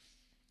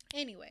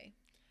 Anyway.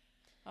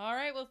 All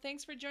right. Well,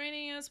 thanks for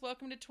joining us.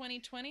 Welcome to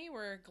 2020.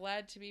 We're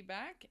glad to be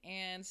back.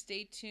 And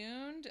stay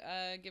tuned.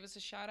 Give us a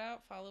shout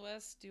out. Follow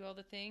us. Do all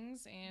the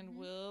things. And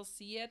we'll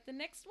see you at the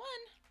next one.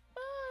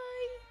 Bye.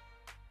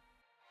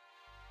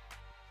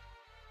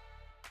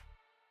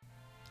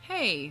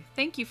 Hey,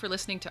 thank you for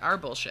listening to our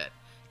bullshit.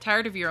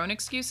 Tired of your own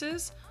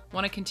excuses?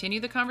 Want to continue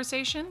the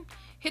conversation?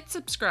 Hit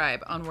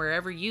subscribe on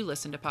wherever you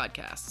listen to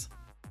podcasts.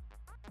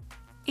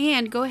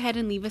 And go ahead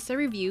and leave us a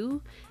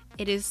review.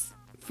 It is,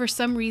 for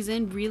some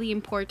reason, really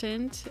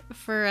important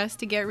for us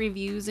to get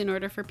reviews in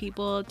order for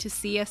people to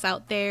see us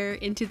out there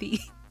into the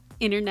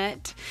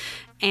internet.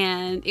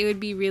 And it would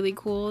be really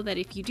cool that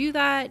if you do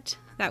that,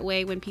 that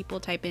way when people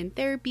type in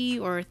therapy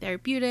or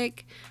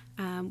therapeutic,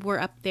 we're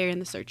up there in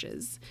the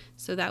searches.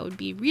 So that would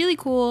be really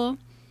cool.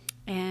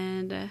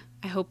 And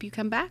I hope you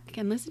come back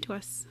and listen to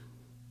us.